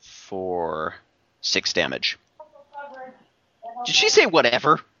for 6 damage. Did she say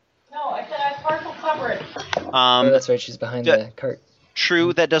whatever? No, I said I have partial coverage. That's right, she's behind the cart.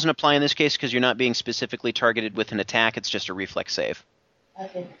 True, that doesn't apply in this case because you're not being specifically targeted with an attack. It's just a reflex save.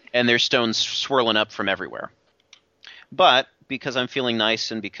 Okay. And there's stones swirling up from everywhere. But because I'm feeling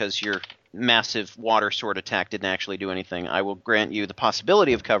nice and because your massive water sword attack didn't actually do anything, I will grant you the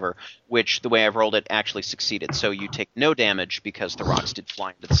possibility of cover, which, the way I've rolled it, actually succeeded. So you take no damage because the rocks did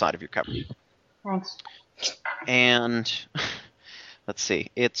fly into the side of your cover. Thanks. And let's see.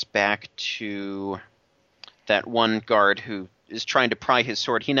 It's back to that one guard who is trying to pry his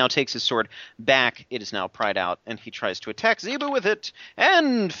sword. He now takes his sword back. It is now pried out, and he tries to attack Zebu with it,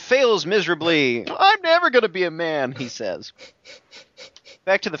 and fails miserably. I'm never going to be a man, he says.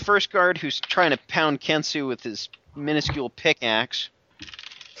 Back to the first guard, who's trying to pound Kensu with his minuscule pickaxe.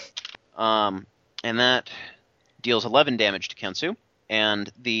 And that deals 11 damage to Kensu. And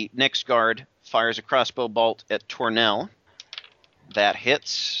the next guard fires a crossbow bolt at Tornell. That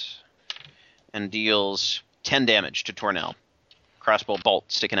hits and deals 10 damage to Tornell. Crossbow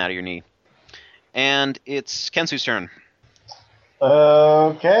bolt sticking out of your knee. And it's Kensu's turn.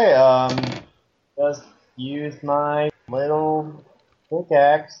 Okay, just use my little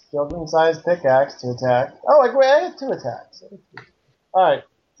pickaxe, children-sized pickaxe to attack. Oh, wait, I have 2 attacks. Alright,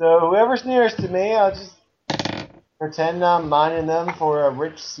 so whoever's nearest to me, I'll just pretend I'm mining them for a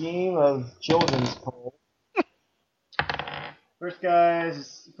rich seam of children's coal. First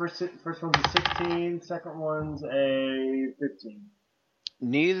one's a 16, second one's a 15.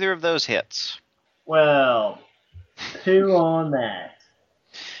 Neither of those hits. Well, 2 on that.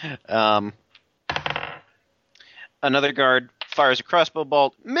 Another guard fires a crossbow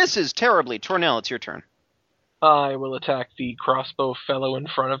bolt, misses terribly. Tornell, it's your turn. I will attack the crossbow fellow in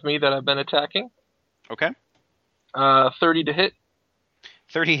front of me that I've been attacking. Okay. 30 to hit.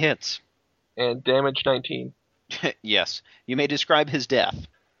 30 hits. And damage 19. Yes. You may describe his death.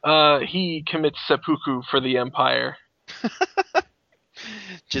 He commits seppuku for the Empire.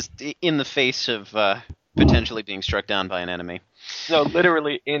 Just in the face of potentially being struck down by an enemy. No,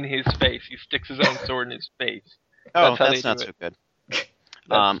 literally in his face. He sticks his own sword in his face. Oh, that's not so good.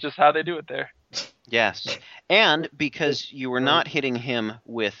 That's just how they do it there. Yes. And because you were not hitting him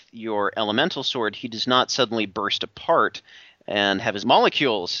with your elemental sword, he does not suddenly burst apart and have his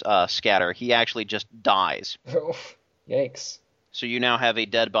molecules scatter. He actually just dies. Oh, yikes. So you now have a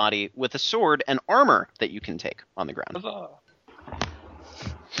dead body with a sword and armor that you can take on the ground. Huzzah.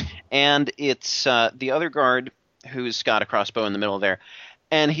 And it's the other guard who's got a crossbow in the middle there.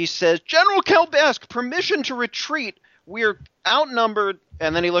 And he says, General Kelbesk, permission to retreat. We're outnumbered.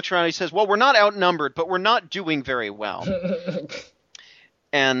 And then he looks around and he says, well, we're not outnumbered, but we're not doing very well.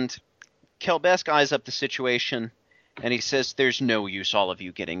 And Kelbesk eyes up the situation, And he says, there's no use all of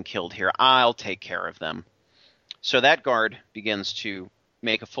you getting killed here. I'll take care of them. So that guard begins to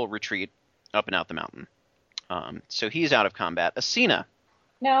make a full retreat up and out the mountain. So he's out of combat. Asina.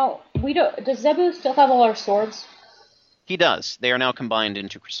 Now, does Zebu still have all our swords? He does. They are now combined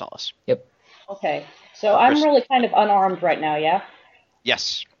into Crystalis. Yep. Okay. So I'm really kind of unarmed right now, yeah?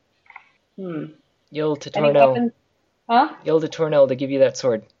 Yes. Yell to Any Tornell. weapons? Huh? Yell to Tornell to give you that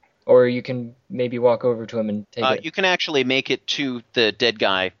sword. Or you can maybe walk over to him and take it. You can actually make it to the dead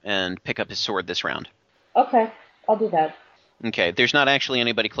guy and pick up his sword this round. Okay, I'll do that. Okay, there's not actually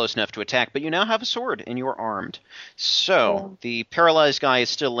anybody close enough to attack, but you now have a sword and you're armed. So, the paralyzed guy is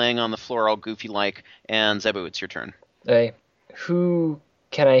still laying on the floor all goofy-like, and Zebu, it's your turn. Hey, who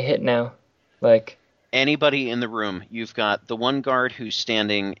can I hit now? Like... Anybody in the room. You've got the one guard who's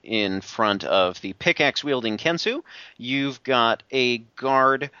standing in front of the pickaxe-wielding Kensu. You've got a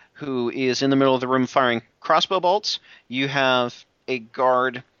guard who is in the middle of the room firing crossbow bolts. You have a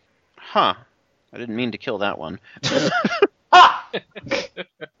guard... I didn't mean to kill that one.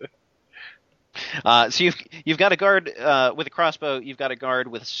 So you've got a guard with a crossbow, you've got a guard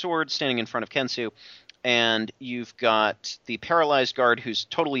with a sword standing in front of Kensu, and you've got the paralyzed guard who's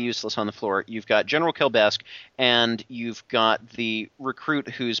totally useless on the floor. You've got General Kilbesk, and you've got the recruit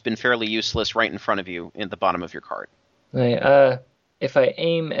who's been fairly useless right in front of you in the bottom of your cart. Hey, if I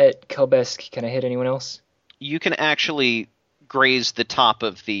aim at Kilbesk, can I hit anyone else? You can actually graze the top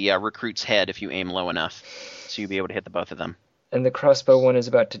of the recruit's head if you aim low enough, so you'll be able to hit the both of them. And the crossbow one is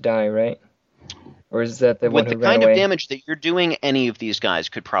about to die, right? Or is that the one who ran away? With the kind of damage that you're doing, any of these guys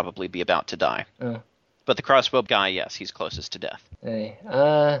could probably be about to die. Oh. But the crossbow guy, yes, he's closest to death. Hey,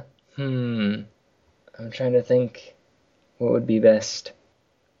 I'm trying to think what would be best.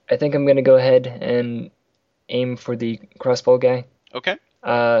 I think I'm gonna go ahead and aim for the crossbow guy. Okay.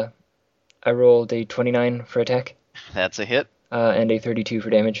 I rolled a 29 for attack. That's a hit. And a 32 for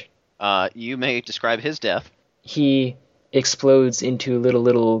damage. You may describe his death. He explodes into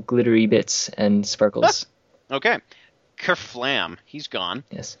little glittery bits and sparkles. Okay. Kerflam. He's gone.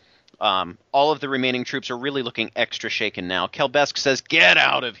 Yes. All of the remaining troops are really looking extra shaken now. Kelbesk says, "Get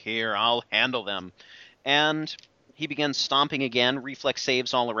out of here, I'll handle them." And he begins stomping again, reflex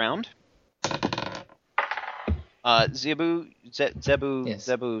saves all around. Zeppo,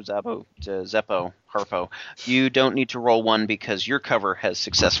 Harpo. You don't need to roll one because your cover has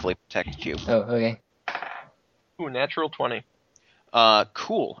successfully protected you. Oh, okay. Ooh, natural 20.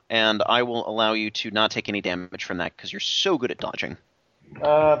 Cool. And I will allow you to not take any damage from that because you're so good at dodging.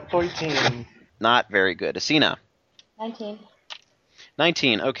 13. Not very good. Asina. 19.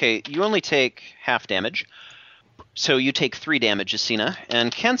 19. Okay, you only take half damage. So you take 3 damage, Asina.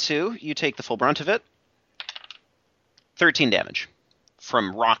 And Kensu, you take the full brunt of it. 13 damage.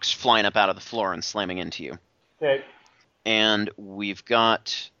 From rocks flying up out of the floor and slamming into you. Okay. And we've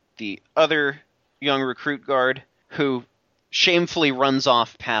got the other young recruit guard who shamefully runs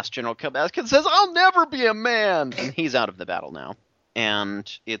off past General Kilbesk and says, "I'll never be a man!" And he's out of the battle now. And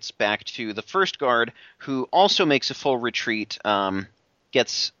it's back to the first guard, who also makes a full retreat,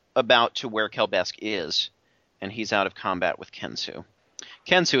 gets about to where Kilbesk is, and he's out of combat with Kensu.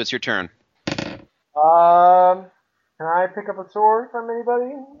 Kensu, it's your turn. Can I pick up a sword from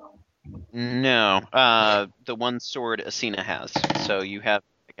anybody? No, the one sword Asina has, so you have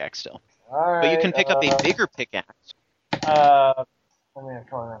a pickaxe still. All right. But you can pick up a bigger pickaxe. Let me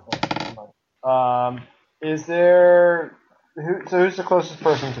try that. Is there... who's the closest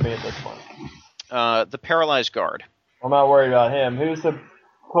person to me at this point? The paralyzed guard. I'm not worried about him. Who's the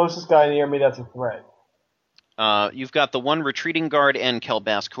closest guy near me that's a threat? You've got the one retreating guard and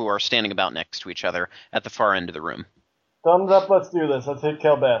Kelbesk who are standing about next to each other at the far end of the room. Thumbs up, let's do this. Let's hit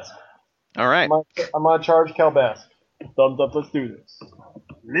Kelbesk. All right. I'm gonna charge Kelbesk. Thumbs up, let's do this.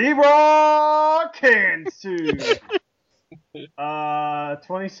 Leroy Kensu!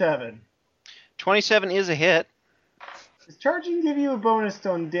 27. 27 is a hit. Does charging give you a bonus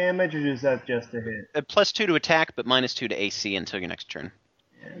on damage, or is that just a hit? +2 to attack, but -2 to AC until your next turn.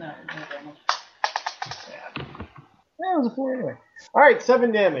 No damage. That was a 4 anyway. Alright,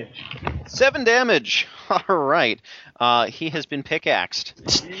 7 damage. 7 damage! All right. He has been pickaxed,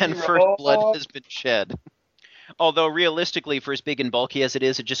 and first blood has been shed. Although, realistically, for as big and bulky as it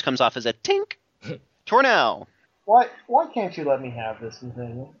is, it just comes off as a tink. Tornell! Why can't you let me have this,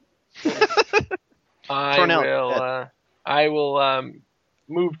 Nathaniel? I will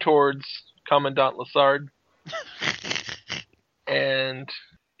move towards Commandant Lassard. And,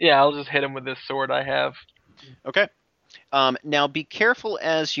 yeah, I'll just hit him with this sword I have. Okay. Now, be careful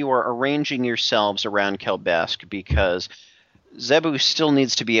as you are arranging yourselves around Kelbesk, because Zebu still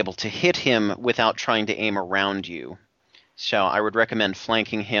needs to be able to hit him without trying to aim around you. So I would recommend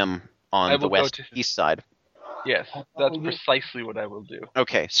flanking him on the east side. Yes, that's precisely what I will do.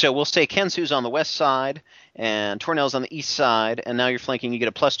 Okay, so we'll say Kensu's on the west side, and Tornell's on the east side, and now you're flanking, you get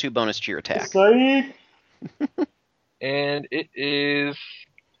a +2 bonus to your attack. And it is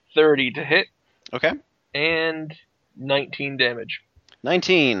 30 to hit. Okay. And 19 damage.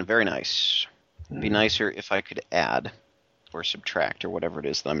 19, very nice. It'd be nicer if I could add or subtract or whatever it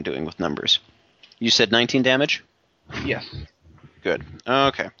is that I'm doing with numbers. You said 19 damage? Yes. Good.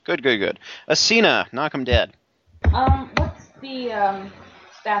 Okay, good. Asina, knock him dead. What's the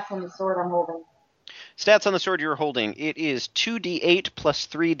stats on the sword I'm holding? Stats on the sword you're holding. It is 2d8 plus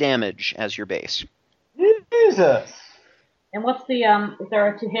 3 damage as your base. Jesus! And what's the, is there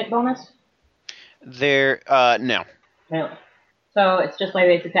a 2-hit bonus? No. No. So it's just my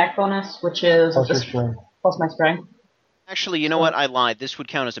base attack bonus, which is plus my strength. Actually, you know what? I lied. This would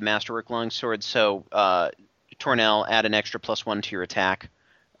count as a masterwork longsword, so Tornell, add an extra +1 to your attack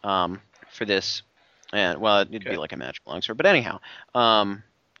for this. And well, it'd be like a magic longsword. But anyhow,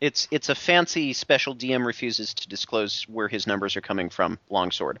 it's a fancy special DM refuses to disclose where his numbers are coming from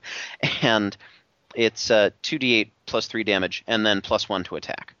longsword. And it's 2d8 plus 3 damage, and then +1 to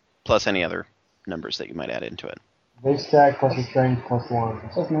attack, plus any other numbers that you might add into it. Base attack plus your strength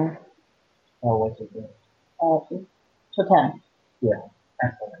 +1. So 9. Oh, what's it do? So 10. Yeah.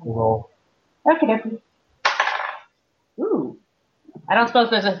 Roll. Okay. Ooh. I don't suppose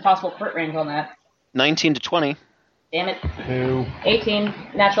there's a possible crit range on that. 19 to 20. Damn it. 2. 18.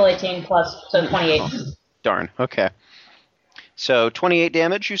 Natural 18 plus, so 28. Darn. Okay. So 28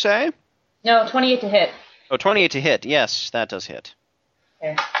 damage, you say? No, 28 to hit. Oh, 28 to hit. Yes, that does hit.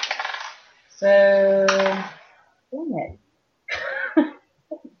 Okay. So, damn it.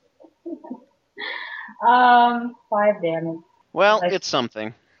 5 damage. Well, it's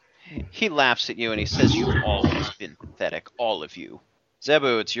something. He laughs at you and he says, "You've always been pathetic, all of you."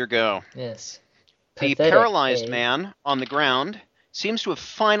 Zebu, it's your go. Yes. The Pathetic, paralyzed man on the ground seems to have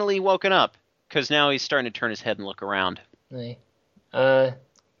finally woken up, because now he's starting to turn his head and look around. Hey.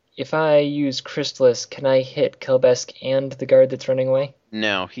 If I use Crystalis, can I hit Kelbesk and the guard that's running away?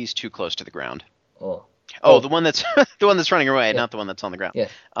 No, he's too close to the ground. Oh, the one that's the one that's running away, not the one that's on the ground. Yeah.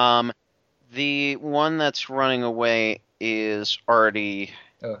 The one that's running away is already...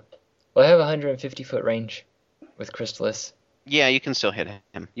 Oh. Well, I have 150-foot range with Crystalis. Yeah, you can still hit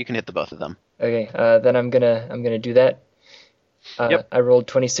him. You can hit the both of them. Okay, then I'm gonna do that. Yep. I rolled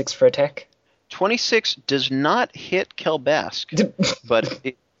 26 for attack. 26 does not hit Kelbesk, but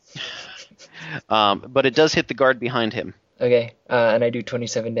it does hit the guard behind him. Okay, and I do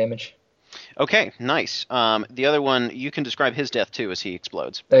 27 damage. Okay, nice. The other one, you can describe his death too as he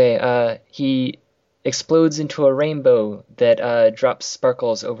explodes. Okay, he explodes into a rainbow that drops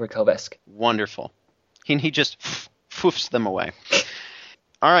sparkles over Kelbesk. Wonderful. He just foofs them away.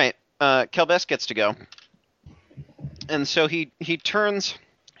 All right, Kelbesk gets to go. And so he turns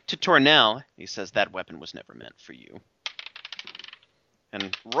to Tornell. He says, "That weapon was never meant for you."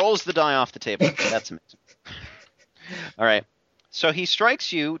 And rolls the die off the table. That's amazing. All right. So he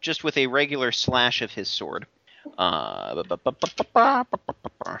strikes you just with a regular slash of his sword.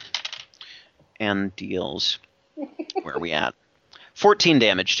 And deals... Where are we at? 14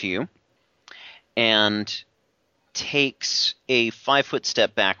 damage to you. And takes a 5-foot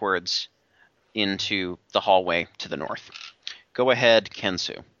step backwards into the hallway to the north. Go ahead,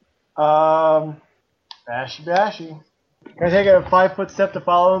 Kensu. Bashy. Can I take a 5-foot step to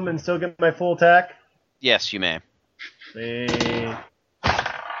follow him and still get my full attack? Yes, you may.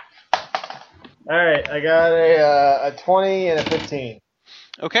 Alright, I got a 20 and a 15.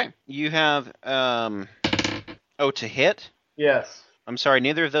 Okay, you have, to hit? Yes. I'm sorry,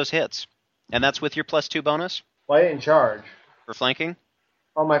 neither of those hits. And that's with your +2 bonus? Well, I didn't charge. For flanking?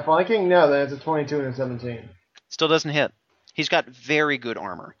 Oh, my flanking? No, then it's a 22 and a 17. Still doesn't hit. He's got very good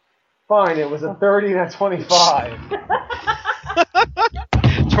armor. Fine, it was a 30 and a 25.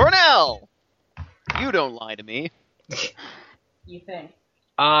 Tornell! You don't lie to me. You think?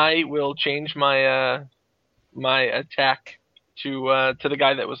 I will change my my attack to the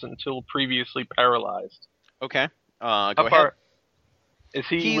guy that was until previously paralyzed. Okay. Go How ahead. far is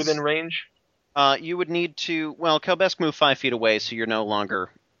he within range? You would need to... Well, Kelbesk moved 5 feet away, so you're no longer...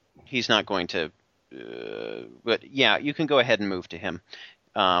 He's not going to... but yeah, you can go ahead and move to him.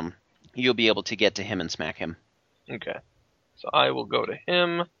 You'll be able to get to him and smack him. Okay. So I will go to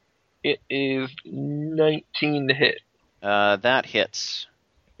him. It is 19 to hit. That hits.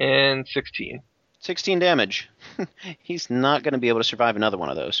 And 16. 16 damage. He's not going to be able to survive another one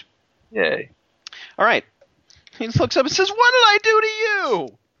of those. Yay. All right. He just looks up and says, "What did I do to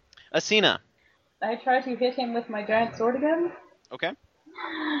you?" Asina. I try to hit him with my giant sword again. Okay.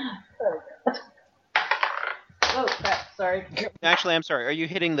 Oh, crap, sorry. Actually, I'm sorry. Are you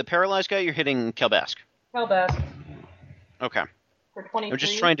hitting the paralyzed guy or you're hitting Kelbask? Hellbask Okay. for 23. I'm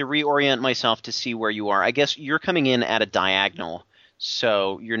just trying to reorient myself to see where you are. I guess you're coming in at a diagonal,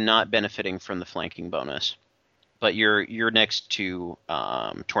 so you're not benefiting from the flanking bonus. But you're next to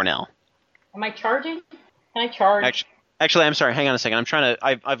Tornell. Am I charging? Can I charge? Actually, I'm sorry. Hang on a second.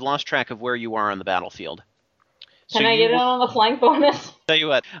 I've lost track of where you are on the battlefield. Can I get in on the flank bonus? Tell you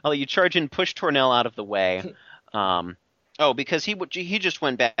what, I'll let you charge in, push Tornell out of the way. Because he just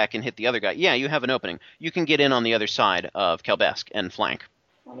went back and hit the other guy. Yeah, you have an opening. You can get in on the other side of Kelbask and flank.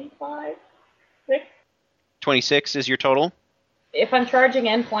 25, 6. 26 is your total? If I'm charging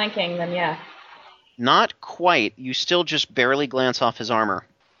and flanking, then yeah. Not quite. You still just barely glance off his armor.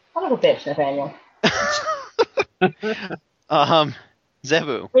 Son of a bitch, Nathaniel.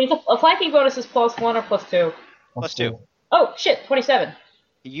 Zebu. Wait, a flanking bonus is +1 or +2? +2. Oh, shit, 27.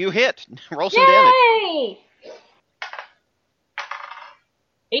 You hit. Roll some damage. Yay!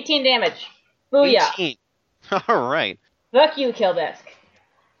 18 damage. Booyah. 18. All right. Fuck you, Kildesk.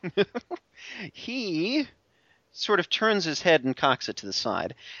 He sort of turns his head and cocks it to the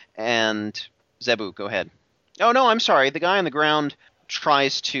side. And Zebu, go ahead. Oh, no, I'm sorry. The guy on the ground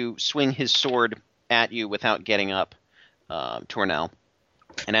tries to swing his sword at you without getting up, Tornell,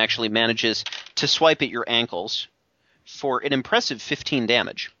 and actually manages to swipe at your ankles for an impressive 15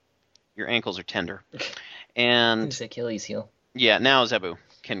 damage. Your ankles are tender. And His Achilles heel. yeah, now Zebu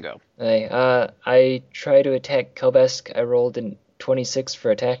can go. Hey, I try to attack Kelbask. I rolled a 26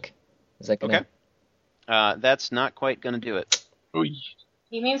 for attack. Is that gonna... Okay. That's not quite going to do it. Oy.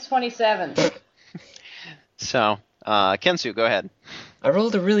 He means 27. So, Kensu, go ahead. I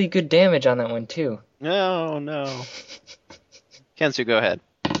rolled a really good damage on that one, too. No. Kensu, go ahead.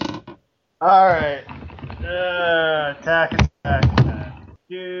 Alright. Attack.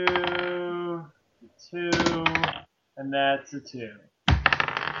 2, and that's a 2.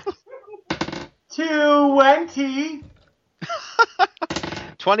 20!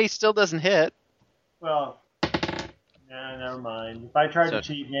 20 still doesn't hit. Well, nah, never mind. If I tried to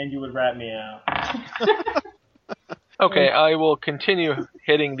cheat, man, you would rat me out. Okay, I will continue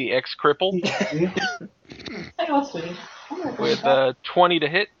hitting the ex-cripple I know, sweetie. with 20 to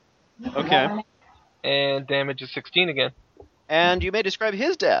hit, Okay. and damage is 16 again. And you may describe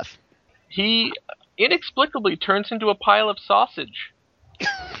his death. He inexplicably turns into a pile of sausage.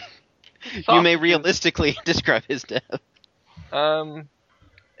 You may realistically describe his death. And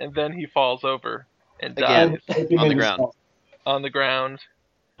then he falls over and Again, dies on the ground. on the ground.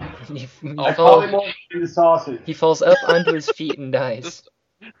 He I'll falls, probably The sausage. he falls up onto his feet and dies.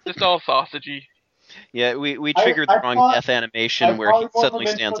 Just all sausagey. Yeah, we triggered the wrong death animation where he suddenly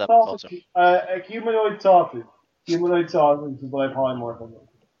stands up and falls over. A humanoid sausage. Humanoid sausage is what I polymorph him.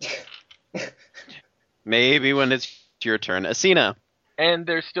 Maybe when it's your turn. Asina. And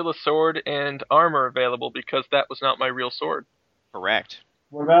there's still a sword and armor available because that was not my real sword. Correct.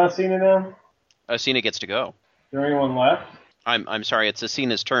 What about Asina now? Asina gets to go. Is there anyone left? I'm sorry, it's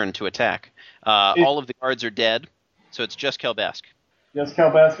Asina's turn to attack. All of the guards are dead, so it's just Kelbask. Just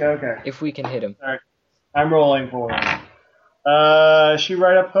Kalbaska? Okay. If we can hit him. Alright. I'm rolling for him. Is she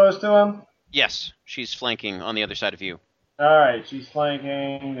right up close to him? Yes, she's flanking on the other side of you. Alright, she's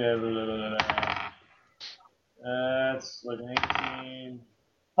flanking. That's like an 18.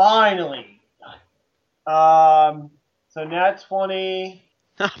 Finally! So nat 20.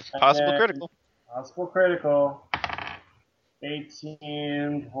 Possible critical. Possible critical.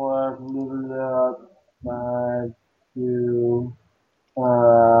 18 plus 5, 2,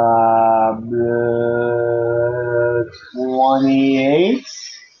 28.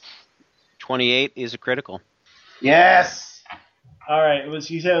 28 is a critical. Yes. All right.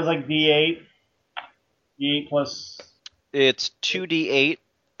 You said it was like D8. D8 plus. It's 2d8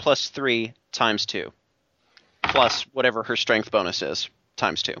 plus 3 times 2. Plus whatever her strength bonus is,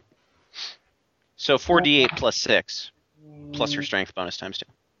 times 2. So 4d8 plus 6, plus her strength bonus times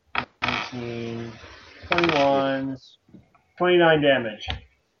 2. 19, 21, 29 damage.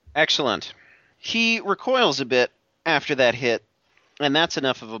 Excellent. He recoils a bit after that hit, and that's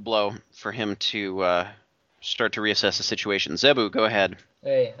enough of a blow for him to start to reassess the situation. Zebu, go ahead.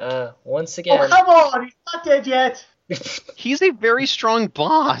 Hey, once again... Oh, come on! He's not dead yet! He's a very strong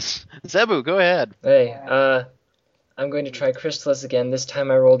boss. Zebu, go ahead. Hey, I'm going to try Crystalis again. This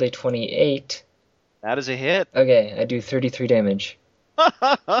time I rolled a 28. That is a hit. Okay, I do 33 damage.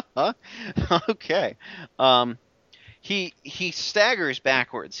 Okay. He staggers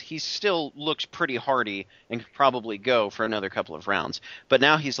backwards. He still looks pretty hardy and could probably go for another couple of rounds. But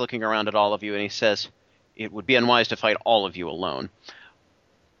now he's looking around at all of you and he says, "It would be unwise to fight all of you alone.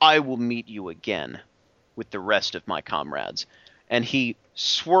 I will meet you again with the rest of my comrades." And he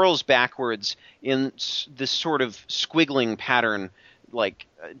swirls backwards in this sort of squiggling pattern, like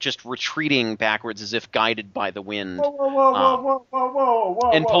just retreating backwards as if guided by the wind.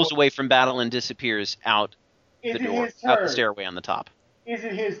 Whoa. And pulls away from battle and disappears out the door, out the stairway on the top. Is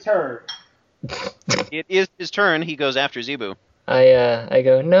it his turn? It is his turn. He goes after Zebu. I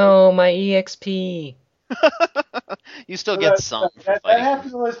go, no, my EXP. You still get some for that fighting.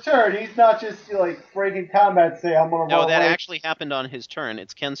 happens on his turn. He's not just like breaking combat and say, I'm going to No, run that away. actually happened on his turn.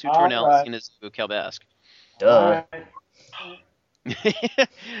 It's Kensu All Tornell, right. seen as Zebu Kelbask. Duh.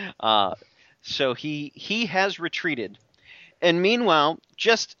 So he has retreated. And meanwhile,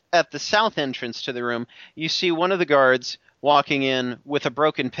 just at the south entrance to the room, you see one of the guards walking in with a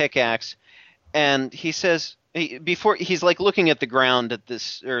broken pickaxe, and he says, he's like looking at the ground at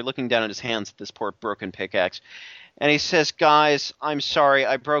this, or looking down at his hands at this poor broken pickaxe, and he says, "Guys, I'm sorry,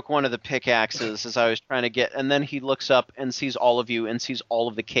 I broke one of the pickaxes as I was trying to get," and then he looks up and sees all of you and sees all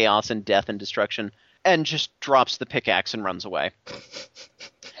of the chaos and death and destruction, and just drops the pickaxe and runs away.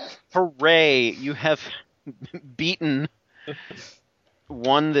 Hooray! You have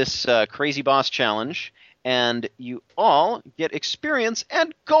won this crazy boss challenge, and you all get experience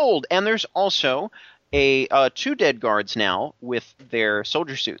and gold. And there's also two dead guards now with their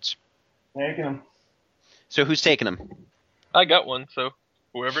soldier suits. Taking him. So who's taking them? I got one, so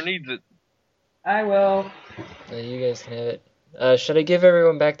whoever needs it. I will. You guys can have it. Should I give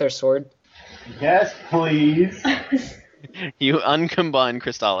everyone back their sword? Yes, please. You uncombine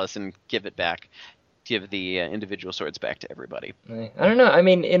Crystalis and give it back. Give the individual swords back to everybody. I don't know. I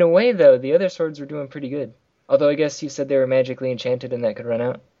mean, in a way, though, the other swords were doing pretty good. Although I guess you said they were magically enchanted and that could run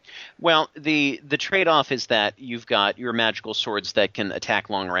out. Well, the trade-off is that you've got your magical swords that can attack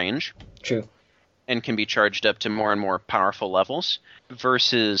long range. True. And can be charged up to more and more powerful levels,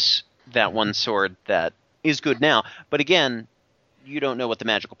 versus that one sword that is good now. But again, you don't know what the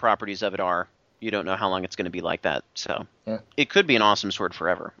magical properties of it are. You don't know how long it's going to be like that. So yeah. It could be an awesome sword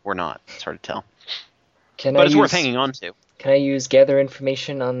forever, or not. It's hard to tell. But it's worth hanging on to. Can I use gather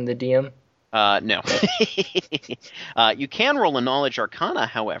information on the DM? No. You can roll a knowledge arcana,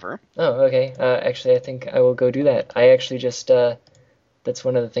 however. Oh, okay. Actually, I think I will go do that. I actually just, that's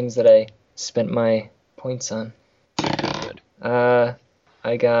one of the things that I spent my points on. Good.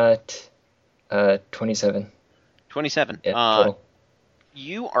 I got 27. 27. Yeah, total.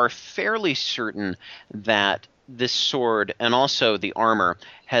 You are fairly certain that this sword and also the armor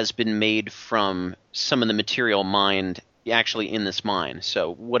has been made from some of the material mined actually in this mine.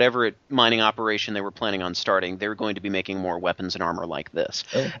 So whatever mining operation they were planning on starting, they were going to be making more weapons and armor like this.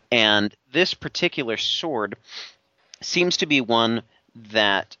 Oh. And this particular sword seems to be one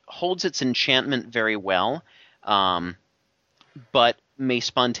that holds its enchantment very well, but may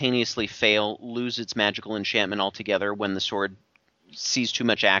spontaneously fail, lose its magical enchantment altogether when the sword sees too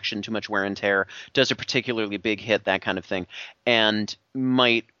much action, too much wear and tear, does a particularly big hit, that kind of thing, and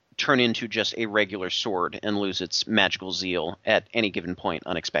might turn into just a regular sword and lose its magical zeal at any given point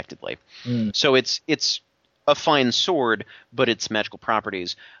unexpectedly. So it's a fine sword, but its magical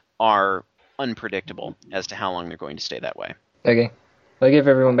properties are unpredictable as to how long they're going to stay that way. Okay. Well, I give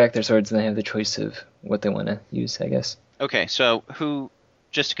everyone back their swords and they have the choice of what they want to use, I guess. Okay, so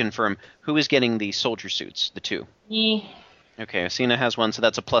just to confirm, who is getting the soldier suits, the two? Me. Okay, Asina has one, so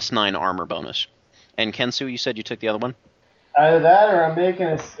that's a +9 armor bonus. And Kensu, you said you took the other one? Either that or I'm making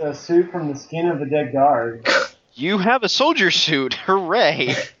a suit from the skin of a dead guard. You have a soldier suit!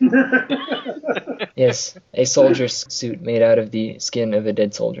 Hooray! Yes, a soldier's suit made out of the skin of a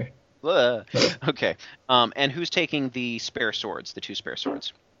dead soldier. Okay, and who's taking the spare swords, the two spare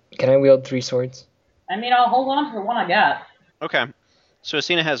swords? Can I wield 3 swords? I mean, I'll hold on to the one I got. Okay, so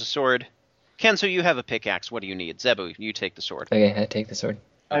Asina has a sword. Kensu, you have a pickaxe. What do you need? Zebu, you take the sword. Okay, I take the sword.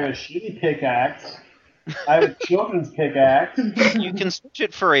 I have a shitty pickaxe. I have a children's pickaxe. You can switch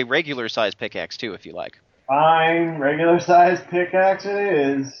it for a regular-sized pickaxe, too, if you like. Fine, regular-sized pickaxe it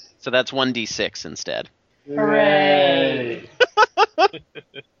is. So that's 1d6 instead. Hooray!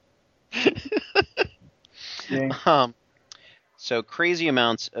 So crazy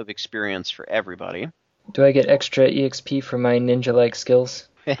amounts of experience for everybody. Do I get extra EXP for my ninja-like skills?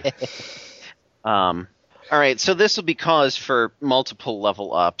 All right, so this will be cause for multiple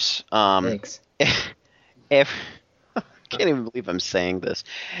level ups. Thanks. I can't even believe I'm saying this.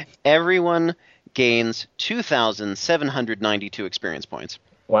 Everyone gains 2,792 experience points.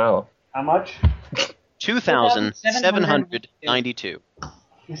 Wow. How much? 2,792.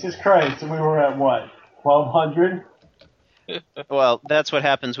 Jesus Christ, and we were at what? 1,200? Well, that's what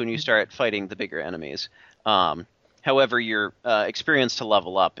happens when you start fighting the bigger enemies. However, your experience to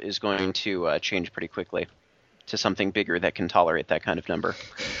level up is going to change pretty quickly to something bigger that can tolerate that kind of number.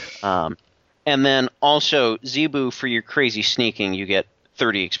 And then also, Zebu, for your crazy sneaking, you get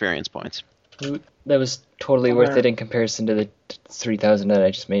 30 experience points. That was totally worth it in comparison to the 3,000 that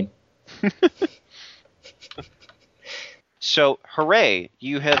I just made. So, hooray!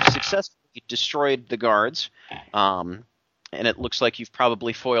 You have successfully destroyed the guards, and it looks like you've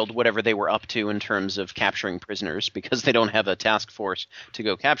probably foiled whatever they were up to in terms of capturing prisoners, because they don't have a task force to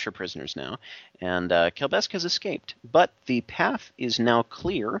go capture prisoners now. And Kelbesk has escaped. But the path is now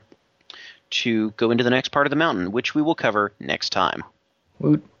clear to go into the next part of the mountain, which we will cover next time.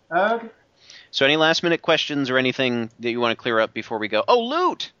 Woot. So any last-minute questions or anything that you want to clear up before we go? Oh,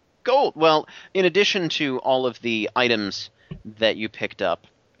 loot! Gold! Well, in addition to all of the items that you picked up,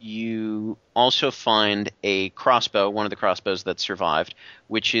 you also find a crossbow, one of the crossbows that survived,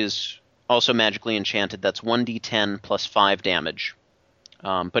 which is also magically enchanted. That's 1d10 plus 5 damage.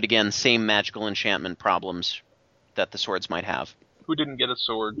 But again, same magical enchantment problems that the swords might have. Who didn't get a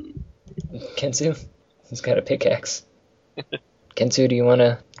sword? Kensu? He's got a pickaxe. Kensu, do you want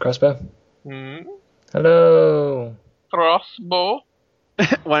a crossbow? Hello! Crossbow?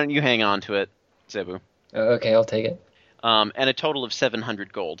 Why don't you hang on to it, Zebu? Okay, I'll take it. And a total of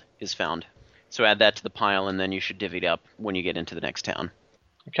 700 gold is found. So add that to the pile, and then you should divvy it up when you get into the next town.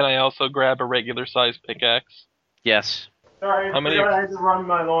 Can I also grab a regular-sized pickaxe? Yes. Sorry, How many- I had to run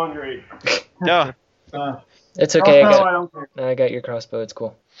my laundry. Oh, It's okay, I don't care. I got your crossbow, it's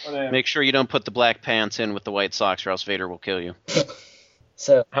cool. Whatever. make sure you don't put the black pants in with the white socks, or else Vader will kill you.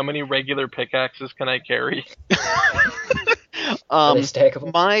 So, How many regular pickaxes can I carry? are they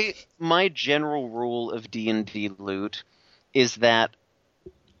stackable? My general rule of D&D loot is that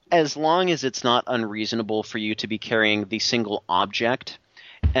as long as it's not unreasonable for you to be carrying the single object,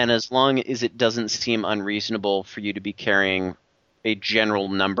 and as long as it doesn't seem unreasonable for you to be carrying a general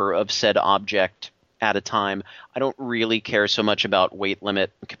number of said object at a time, I don't really care so much about weight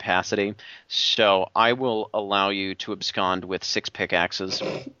limit and capacity. So I will allow you to abscond with 6 pickaxes.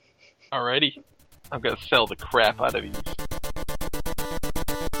 Alrighty. I'm gonna sell the crap out of these.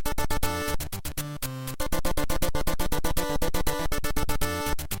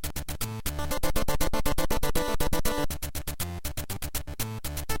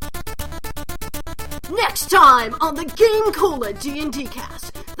 Next time on the Game Cola D&D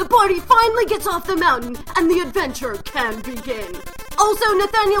cast, the party finally gets off the mountain and the adventure can begin. Also,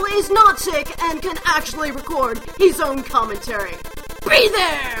 Nathaniel is not sick and can actually record his own commentary. Be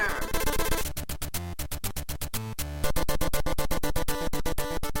there!